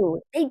 do.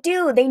 They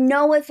do. They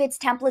know if it's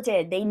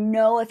templated. They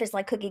know if it's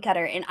like cookie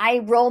cutter. And I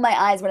roll my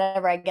eyes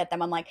whenever I get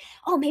them. I'm like,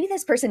 oh, maybe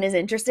this person is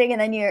interesting. And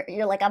then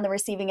you're like on the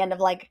receiving end of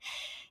like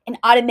an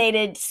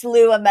automated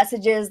slew of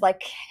messages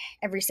like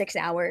every 6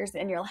 hours.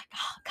 And you're like,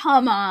 oh,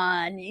 come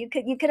on. You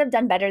could have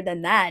done better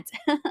than that.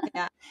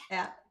 Yeah,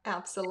 yeah,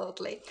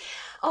 absolutely.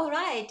 All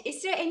right,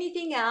 is there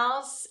anything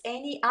else,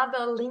 any other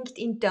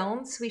LinkedIn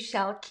don'ts we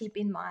shall keep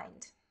in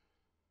mind?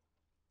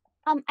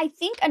 I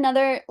think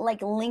another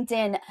like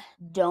LinkedIn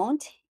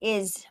don't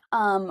is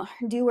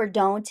do or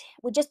don't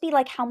would just be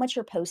like how much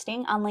you're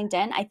posting on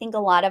LinkedIn. I think a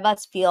lot of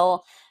us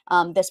feel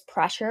this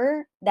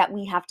pressure that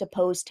we have to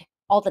post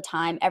all the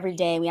time, every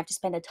day. We have to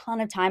spend a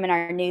ton of time in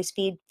our news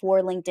feed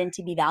for LinkedIn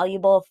to be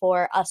valuable,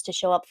 for us to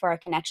show up for our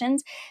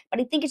connections. But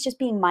I think it's just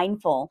being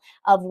mindful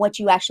of what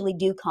you actually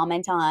do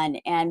comment on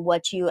and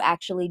what you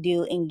actually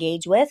do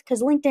engage with,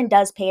 because LinkedIn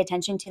does pay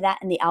attention to that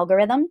in the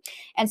algorithm.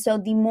 And so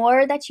the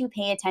more that you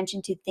pay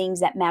attention to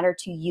things that matter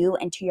to you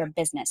and to your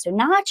business, so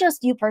not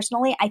just you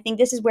personally, I think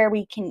this is where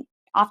we can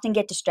often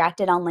get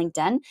distracted on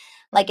LinkedIn.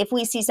 Like, if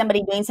we see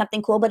somebody doing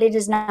something cool, but it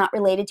is not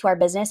related to our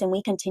business and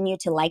we continue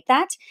to like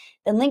that,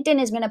 then LinkedIn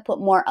is going to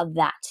put more of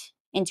that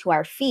into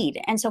our feed.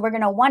 And so we're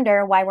going to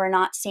wonder why we're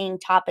not seeing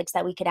topics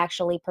that we could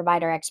actually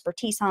provide our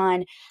expertise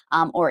on,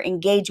 or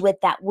engage with,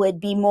 that would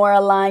be more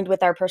aligned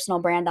with our personal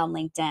brand on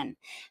LinkedIn.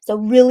 So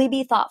really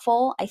be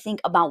thoughtful, I think,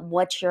 about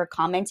what you're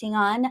commenting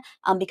on,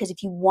 because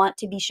if you want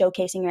to be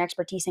showcasing your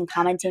expertise and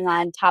commenting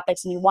on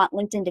topics and you want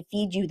LinkedIn to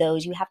feed you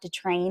those, you have to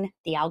train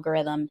the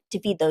algorithm to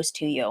feed those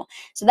to you.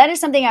 So that is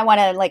something I want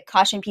to like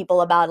caution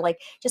people about. Like,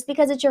 just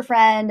because it's your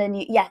friend and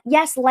you, yeah,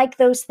 yes, like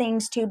those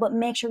things too, but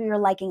make sure you're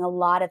liking a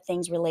lot of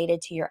things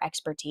related to your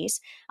expertise.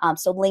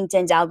 So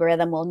LinkedIn's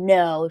algorithm will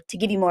know to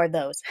give you more of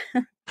those.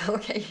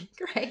 Okay,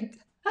 great.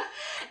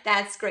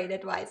 That's great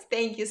advice.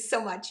 Thank you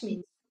so much,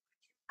 Min.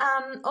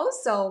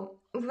 Also,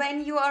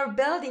 when you are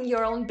building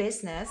your own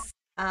business,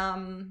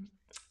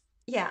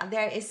 yeah,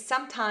 there is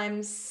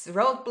sometimes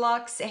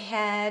roadblocks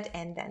ahead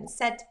and then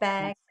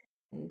setbacks.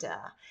 And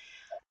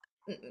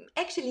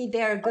actually,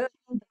 they're good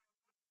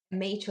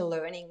major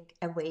learning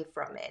away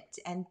from it.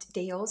 And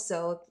they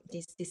also,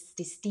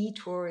 these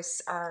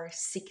detours are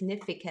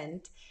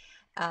significant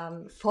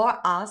for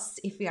us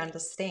if we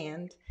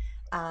understand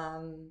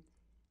um,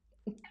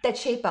 that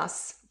shape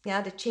us,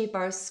 yeah, that shape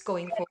us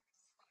going forward.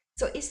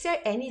 So, is there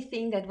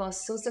anything that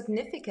was so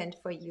significant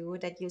for you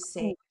that you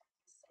say,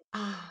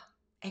 ah,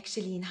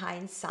 actually, in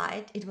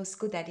hindsight, it was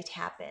good that it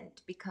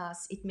happened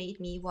because it made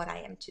me what I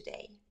am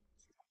today,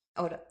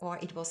 or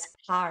it was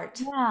part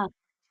Yeah,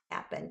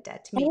 happened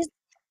that that made is me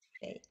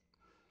today.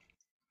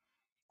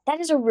 that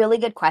is a really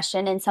good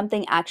question, and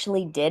something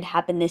actually did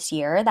happen this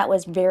year that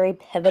was very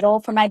pivotal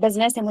for my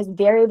business and was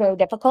very, very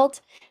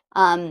difficult.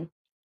 Um,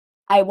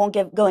 I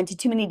won't go into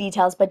too many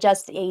details, but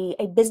just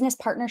a business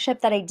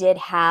partnership that I did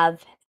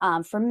have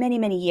for many,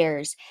 many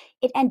years,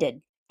 it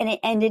ended. And it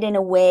ended in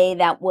a way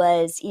that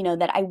was,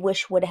 that I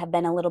wish would have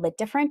been a little bit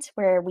different,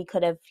 where we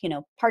could have,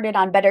 parted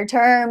on better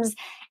terms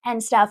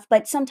and stuff.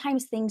 But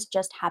sometimes things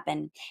just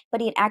happen.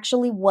 But it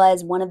actually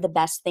was one of the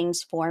best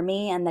things for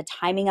me. And the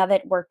timing of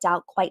it worked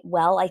out quite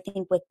well, I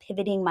think, with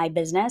pivoting my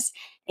business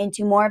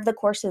into more of the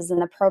courses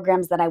and the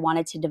programs that I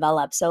wanted to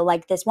develop. So,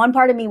 like, this one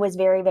part of me was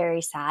very,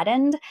 very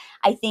saddened,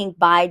 I think,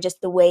 by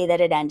just the way that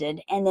it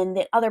ended. And then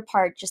the other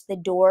part, just the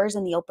doors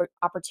and the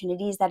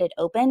opportunities that it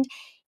opened.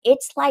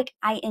 It's like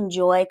I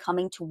enjoy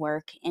coming to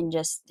work in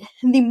just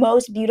the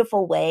most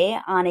beautiful way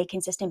on a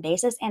consistent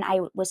basis. And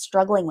I was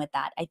struggling with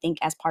that, I think,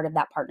 as part of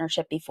that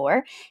partnership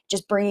before,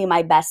 just bringing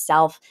my best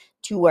self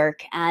to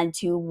work and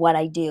to what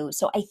I do.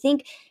 So I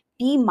think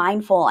be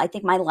mindful. I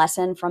think my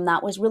lesson from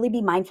that was really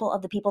be mindful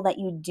of the people that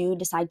you do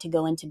decide to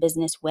go into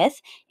business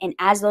with. And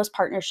as those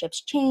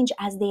partnerships change,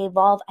 as they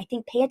evolve, I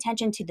think pay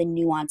attention to the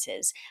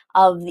nuances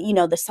of,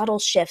 the subtle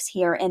shifts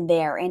here and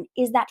there. And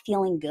is that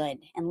feeling good?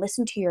 And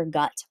listen to your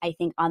gut, I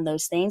think, on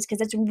those things, because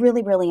it's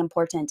really, really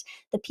important.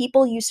 The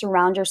people you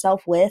surround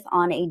yourself with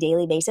on a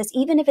daily basis,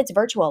 even if it's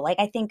virtual, like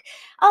I think,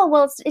 oh,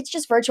 well, it's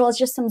just virtual, it's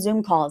just some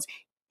Zoom calls,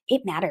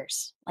 it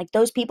matters. Like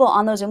those people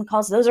on those Zoom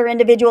calls, those are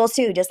individuals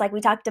too. Just like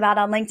we talked about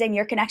on LinkedIn,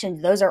 your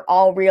connections, those are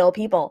all real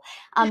people.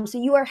 So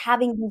you are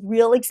having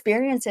real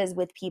experiences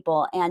with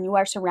people, and you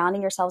are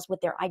surrounding yourselves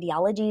with their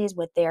ideologies,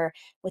 with their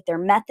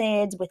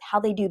methods, with how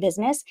they do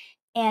business.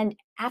 And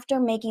after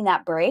making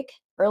that break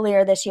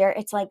earlier this year,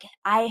 it's like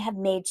I have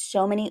made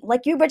so many,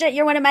 like you, Bridget,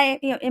 you're one of my,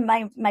 in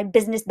my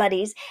business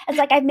buddies. It's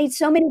like I've made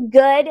so many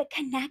good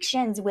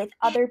connections with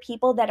other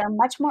people that are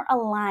much more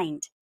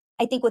aligned,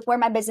 I think, with where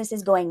my business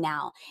is going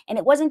now. And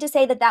it wasn't to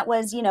say that that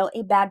was,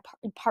 a bad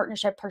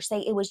partnership per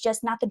se. It was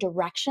just not the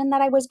direction that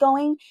I was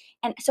going.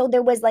 And so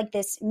there was like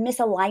this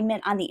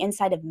misalignment on the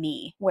inside of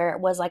me, where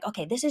it was like,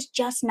 okay, this is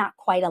just not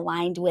quite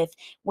aligned with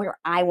where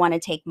I want to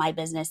take my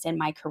business and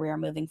my career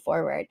moving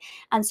forward.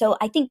 And so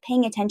I think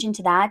paying attention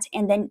to that,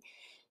 and then,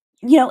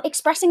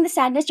 expressing the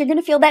sadness. You're going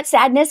to feel that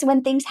sadness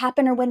when things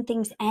happen or when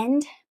things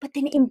end, but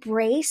then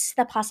embrace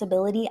the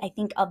possibility, I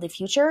think, of the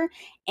future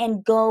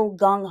and go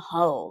gung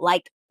ho.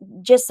 Like,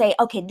 just say,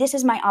 okay, this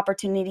is my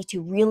opportunity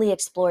to really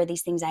explore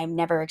these things I've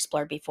never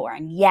explored before.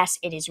 And yes,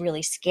 it is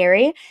really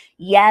scary.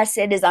 Yes,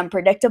 it is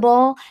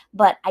unpredictable.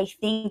 But I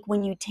think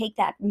when you take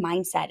that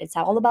mindset, it's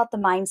all about the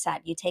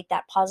mindset. You take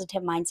that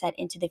positive mindset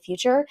into the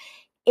future.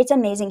 It's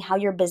amazing how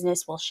your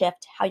business will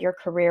shift, how your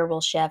career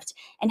will shift,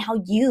 and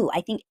how you,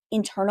 I think,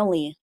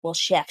 internally will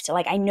shift.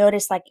 Like I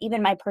noticed, like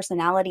even my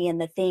personality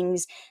and the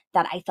things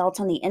that I felt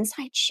on the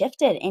inside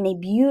shifted in a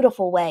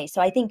beautiful way.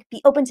 So I think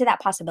be open to that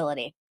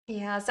possibility.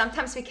 Yeah,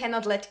 sometimes we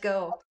cannot let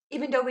go,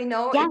 even though we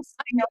know it's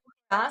Yes.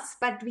 us,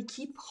 but we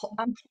keep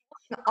holding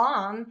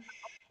on,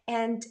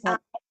 and Yep.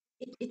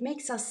 it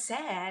makes us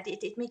sad.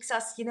 It makes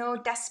us,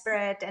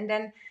 desperate. And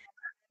then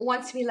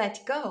once we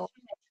let go,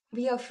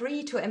 we are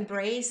free to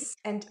embrace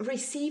and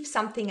receive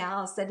something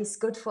else that is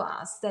good for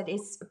us, that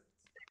is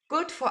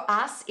good for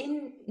us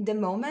in the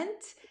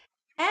moment,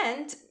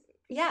 and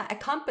yeah,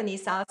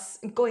 accompanies us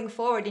going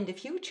forward in the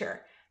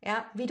future.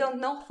 Yeah, we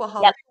don't know for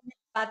how long, Yep.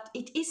 but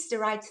it is the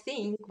right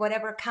thing.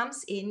 Whatever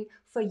comes in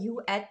for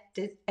you at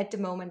the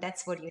moment,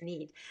 that's what you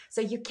need. So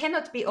you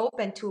cannot be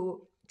open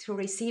to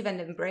receive and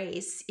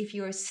embrace if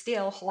you're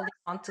still holding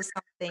on to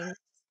something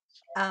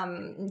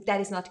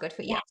that is not good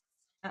for you. Yeah.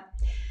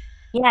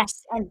 Yeah.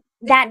 Yes, and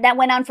that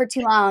went on for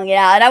too long,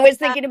 yeah, and I was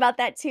thinking about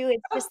that too.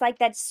 It's just like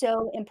that's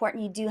so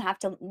important. You do have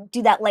to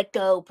do that let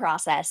go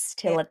process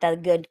to Yeah, let the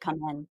good come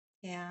in.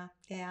 yeah,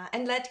 yeah.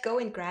 And let go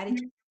in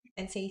gratitude Mhm.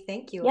 and say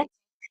thank you. Yeah,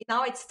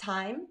 Now it's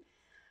time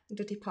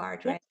to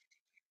depart, yeah. right?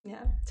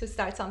 Yeah, to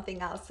start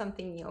something else,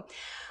 something new.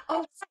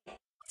 Oh,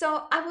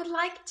 so I would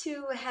like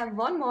to have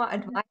one more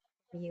advice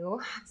from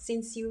you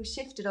since you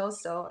shifted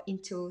also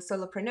into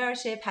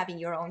solopreneurship, having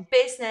your own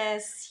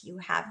business. You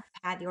have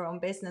had your own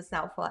business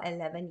now for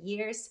 11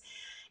 years.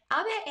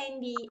 Are there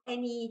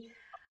any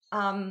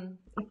um,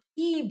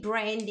 key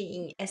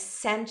branding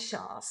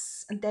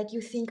essentials that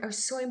you think are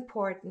so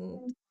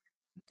important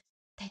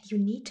that you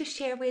need to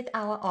share with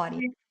our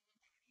audience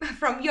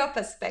from your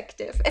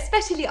perspective,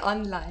 especially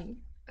online?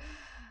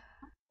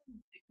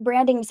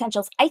 Branding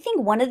essentials. I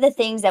think one of the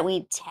things that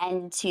we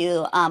tend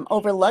to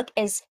overlook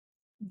is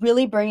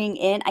really bringing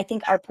in, I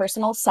think, our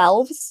personal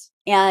selves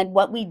and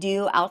what we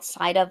do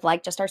outside of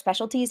like just our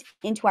specialties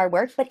into our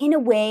work, but in a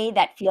way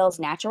that feels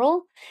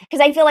natural. Because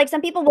I feel like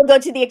some people will go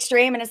to the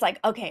extreme and it's like,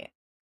 okay,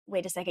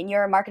 wait a second,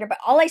 you're a marketer, but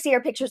all I see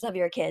are pictures of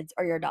your kids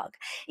or your dog,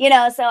 you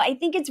know? So I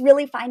think it's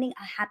really finding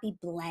a happy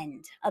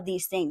blend of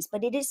these things,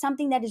 but it is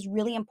something that is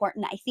really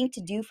important, I think,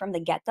 to do from the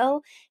get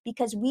go,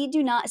 because we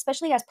do not,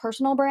 especially as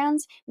personal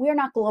brands, we are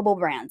not global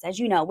brands. As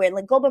you know, we're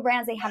like global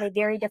brands, they have a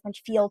very different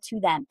feel to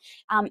them.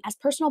 As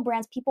personal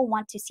brands, people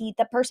want to see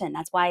the person.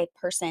 That's why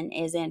person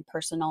is in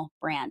personal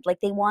brand. Like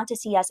they want to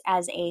see us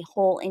as a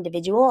whole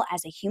individual,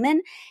 as a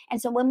human.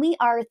 And so when we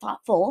are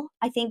thoughtful,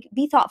 I think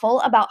be thoughtful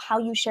about how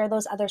you share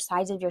those other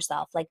sides of yourself.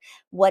 Like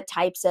what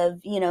types of,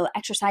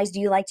 exercise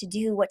do you like to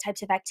do? What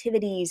types of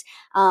activities?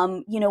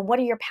 What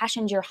are your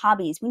passions, your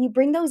hobbies? When you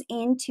bring those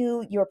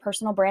into your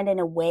personal brand in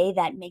a way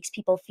that makes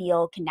people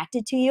feel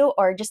connected to you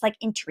or just like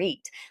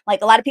intrigued.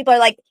 Like a lot of people are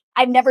like,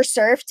 I've never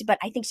surfed, but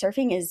I think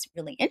surfing is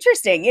really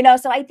interesting, you know?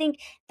 So I think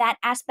that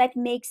aspect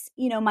makes,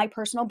 my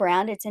personal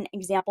brand, it's an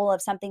example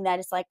of something that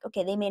is like,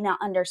 okay, they may not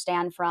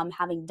understand from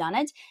having done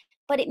it,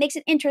 but it makes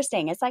it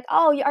interesting. It's like,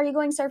 oh, are you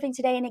going surfing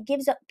today? And it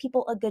gives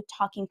people a good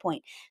talking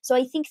point. So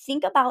I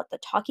think about the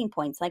talking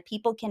points. Like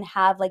people can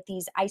have like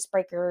these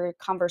icebreaker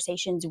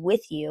conversations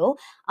with you,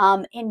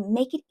 and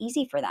make it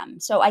easy for them.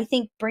 So I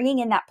think bringing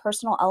in that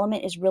personal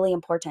element is really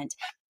important.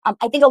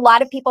 I think a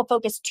lot of people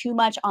focus too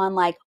much on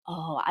like,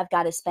 oh, I've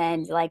got to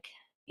spend like,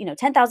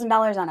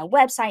 $10,000 on a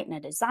website and a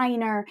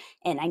designer,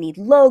 and I need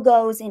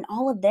logos and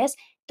all of this.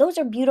 Those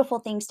are beautiful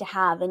things to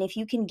have. And if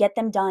you can get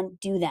them done,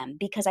 do them,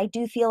 because I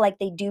do feel like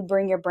they do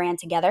bring your brand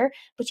together,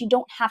 but you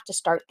don't have to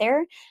start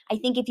there. I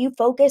think if you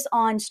focus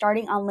on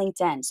starting on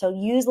LinkedIn, so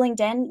use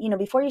LinkedIn,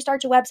 before you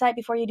start your website,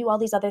 before you do all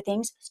these other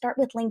things, start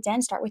with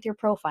LinkedIn, start with your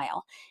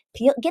profile.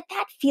 Get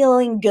that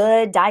feeling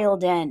good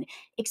dialed in.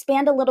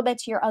 Expand a little bit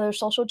to your other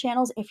social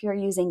channels if you're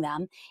using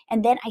them.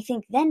 And then I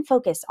think then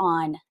focus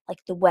on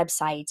like the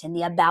website and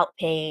the about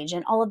page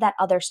and all of that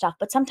other stuff.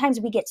 But sometimes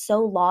we get so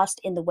lost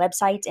in the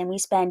website and we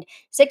spend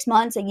 6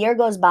 months, a year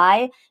goes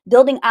by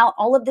building out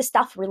all of this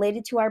stuff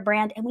related to our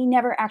brand, and we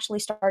never actually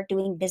start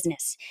doing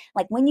business.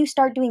 Like when you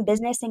start doing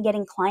business and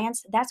getting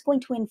clients, that's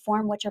going to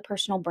inform what your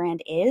personal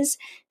brand is.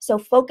 So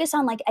focus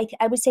on like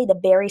I would say the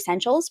bare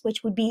essentials,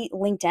 which would be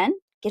LinkedIn.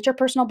 Get your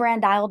personal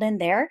brand dialed in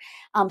there.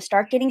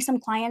 Start getting some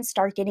clients,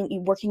 start getting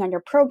you working on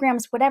your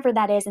programs, whatever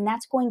that is, and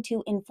that's going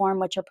to inform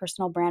what your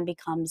personal brand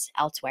becomes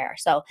elsewhere.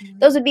 So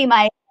those would be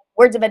my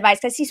words of advice.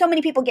 I see so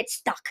many people get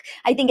stuck.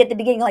 I think at the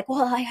beginning, like,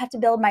 well, I have to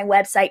build my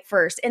website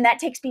first, and that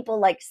takes people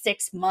like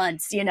 6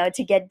 months,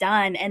 to get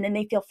done, and then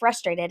they feel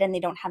frustrated and they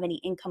don't have any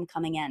income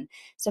coming in.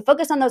 So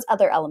focus on those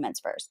other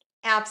elements first.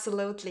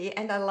 Absolutely.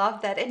 And I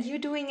love that. And you're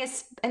doing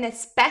an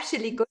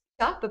especially good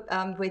job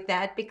with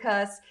that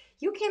because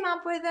you came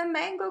up with a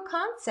mango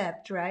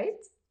concept, right?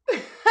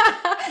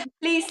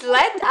 Please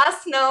let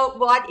us know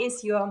what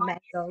is your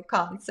mango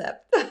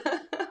concept.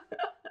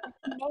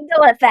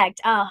 Mango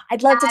effect. Oh,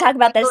 I'd love to talk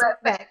about Mango this.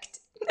 effect.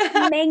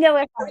 Mango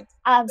effect.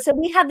 So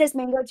we have this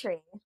mango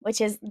tree,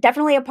 which is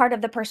definitely a part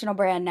of the personal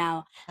brand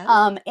now.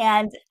 Oh.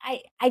 And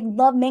I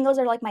love mangoes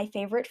are like my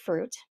favorite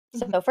fruit.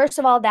 So Mhm. first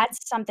of all,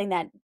 that's something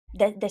that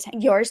this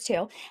yours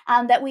too,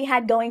 that we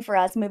had going for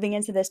us moving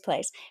into this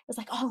place. It was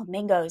like, oh,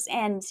 mangoes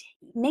and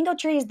mango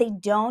trees. They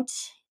don't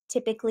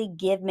typically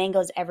give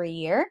mangoes every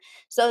year.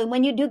 So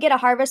when you do get a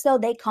harvest, though,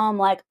 they come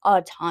like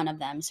a ton of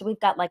them. So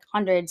we've got like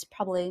hundreds,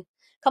 probably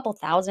couple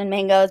thousand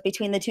mangoes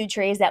between the two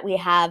trees that we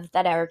have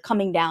that are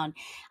coming down.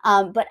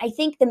 But I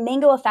think the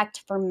mango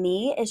effect for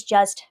me is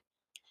just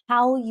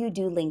how you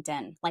do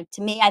LinkedIn. Like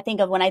to me, I think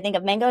of when I think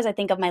of mangoes, I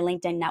think of my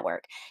LinkedIn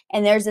network.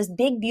 And there's this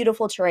big,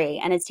 beautiful tree,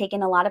 and it's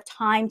taken a lot of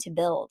time to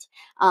build.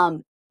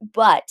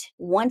 But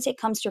once it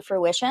comes to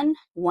fruition,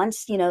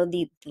 once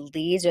the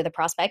leads or the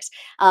prospects,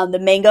 the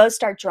mangoes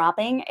start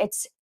dropping,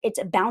 it's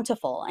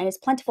bountiful and it's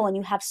plentiful, and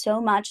you have so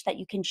much that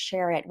you can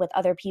share it with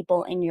other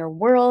people in your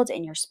world,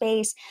 in your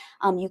space.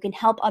 You can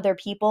help other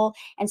people,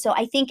 and so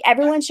I think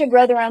everyone should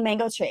grow their own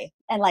mango tree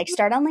and like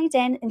start on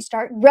LinkedIn and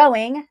start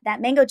growing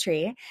that mango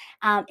tree.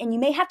 And you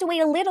may have to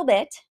wait a little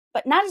bit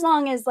but not as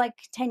long as like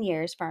 10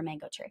 years for a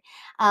mango tree.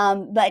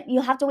 But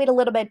you'll have to wait a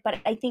little bit. But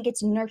I think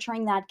it's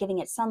nurturing that, giving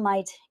it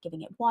sunlight,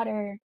 giving it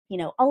water,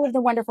 all of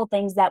the wonderful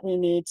things that we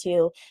need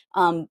to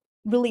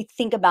really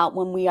think about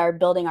when we are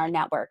building our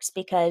networks.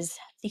 Because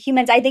the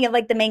humans, I think of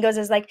like the mangoes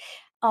as like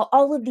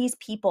all of these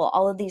people,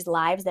 all of these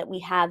lives that we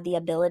have the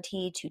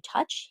ability to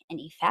touch and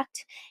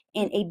effect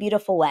in a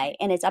beautiful way.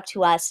 And it's up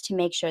to us to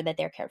make sure that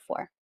they're cared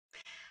for.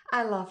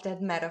 I love that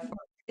metaphor.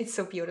 It's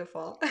so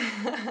beautiful.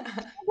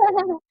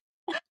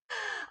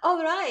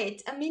 All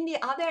right. Mindy,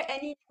 are there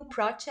any new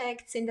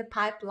projects in the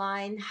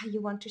pipeline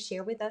you want to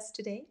share with us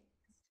today?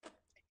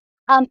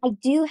 I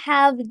do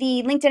have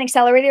the LinkedIn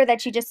Accelerator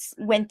that you just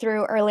went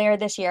through earlier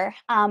this year.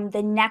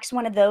 The next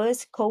one of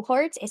those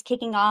cohorts is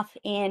kicking off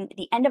in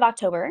the end of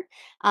October.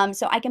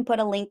 So I can put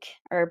a link,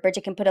 or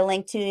Bridget can put a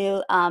link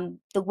to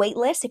the wait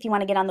list if you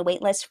want to get on the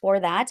wait list for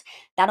that.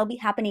 That'll be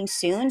happening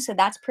soon. So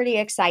that's pretty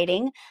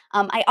exciting.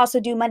 I also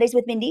do Mondays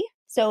with Mindy.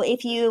 So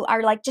if you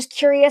are like just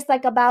curious,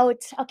 like about,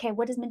 okay,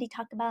 what does Mindy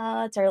talk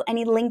about, or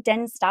any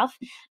LinkedIn stuff,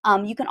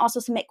 you can also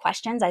submit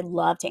questions. I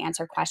love to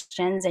answer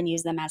questions and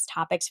use them as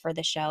topics for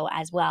the show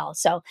as well.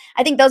 So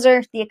I think those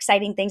are the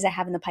exciting things I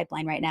have in the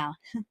pipeline right now.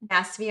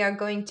 Yes, we are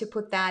going to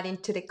put that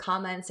into the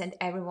comments and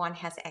everyone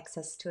has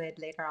access to it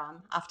later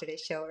on after the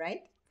show,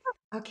 right?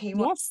 Okay,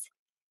 well, Yes.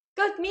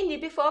 good. Mindy,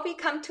 before we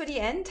come to the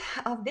end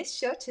of this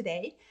show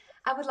today,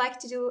 I would like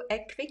to do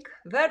a quick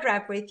word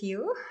wrap with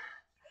you.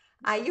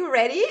 Are you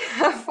ready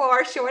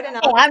for short and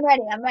Okay, I'm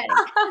ready. I'm ready.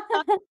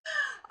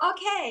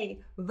 Okay,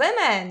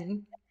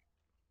 women.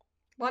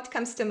 What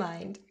comes to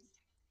mind?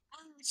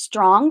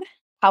 Strong,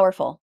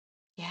 powerful,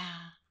 Yeah,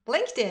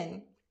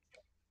 LinkedIn.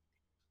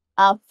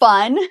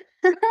 fun,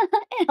 and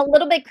a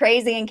little bit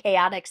crazy and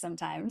chaotic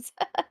sometimes.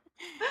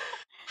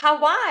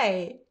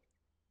 Hawaii.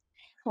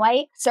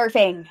 White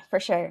surfing for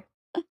sure.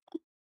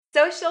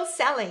 Social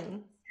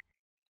selling.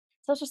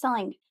 Social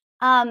selling.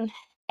 Um,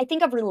 I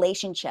think of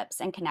relationships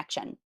and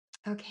connection.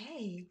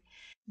 Okay.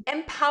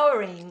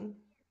 Empowering.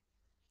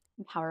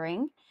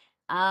 Empowering.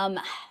 Um,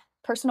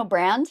 Personal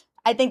brand.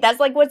 I think that's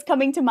like what's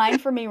coming to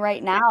mind for me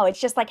right now. It's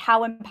just like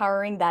how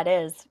empowering that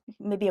is.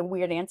 Maybe a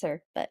weird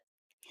answer, but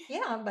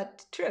Yeah,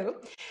 but true.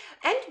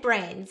 And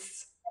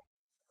brands.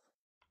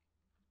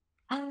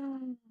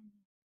 um,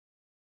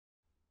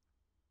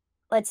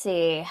 let's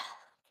see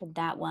for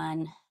that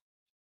one.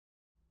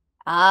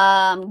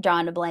 I'm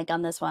drawing a blank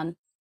on this one.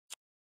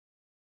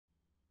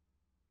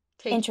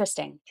 Take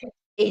Interesting.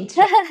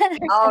 interest.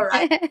 All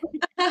right.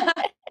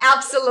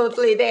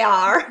 Absolutely, they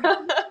are.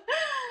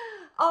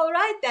 All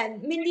right,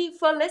 then. Mindy,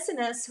 for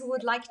listeners who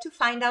would like to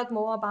find out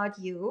more about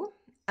you,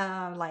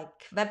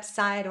 like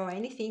website or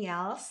anything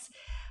else,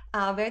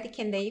 where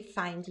can they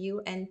find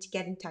you and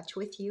get in touch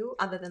with you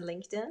other than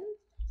LinkedIn?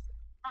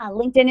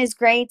 LinkedIn is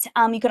great.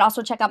 You can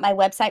also check out my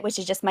website, which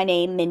is just my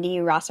name,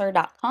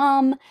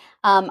 MindyRosser.com.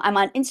 I'm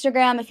on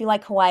Instagram if you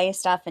like Hawaii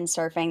stuff and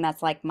surfing.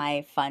 That's like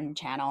my fun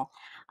channel.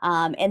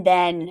 And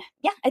then,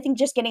 yeah, I think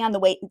just getting on the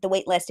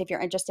wait list if you're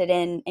interested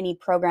in any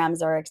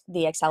programs or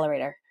the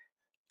accelerator.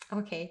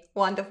 Okay,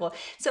 wonderful.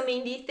 So,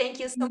 Mindy, thank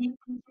you so much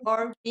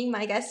for being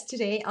my guest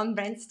today on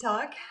Brands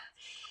Talk.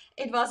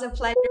 It was a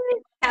pleasure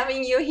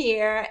having you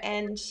here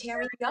and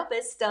sharing your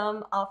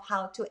wisdom of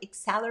how to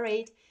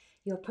accelerate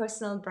your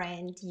personal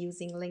brand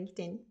using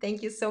LinkedIn.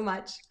 Thank you so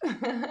much.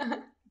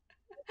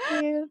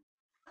 You.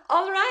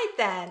 All right,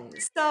 then.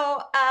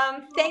 So,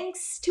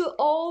 thanks to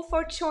all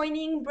for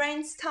joining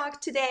Brains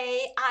Talk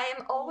today. I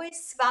am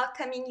always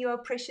welcoming your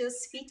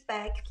precious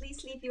feedback.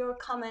 Please leave your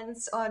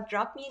comments or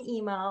drop me an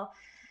email.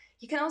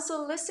 You can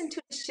also listen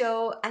to the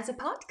show as a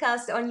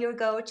podcast on your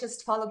go.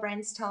 Just follow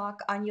Brains Talk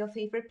on your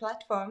favorite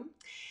platform.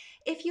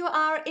 If you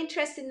are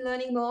interested in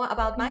learning more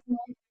about my,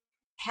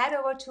 head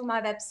over to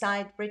my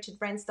website,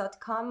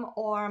 BridgetBrands.com,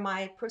 or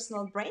my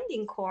personal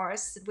branding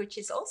course, which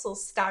is also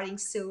starting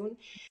soon.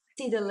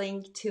 See the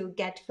link to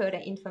get further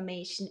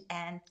information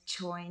and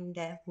join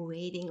the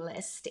waiting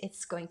list.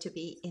 It's going to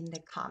be in the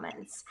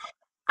comments.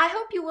 I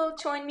hope you will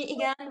join me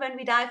again when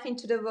we dive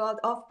into the world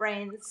of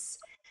brands.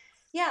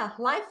 Yeah,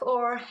 live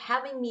or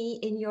having me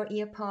in your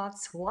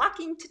earpods,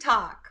 walking to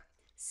talk.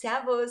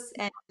 Servus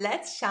and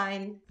let's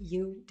shine.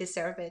 You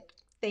deserve it.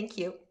 Thank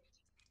you.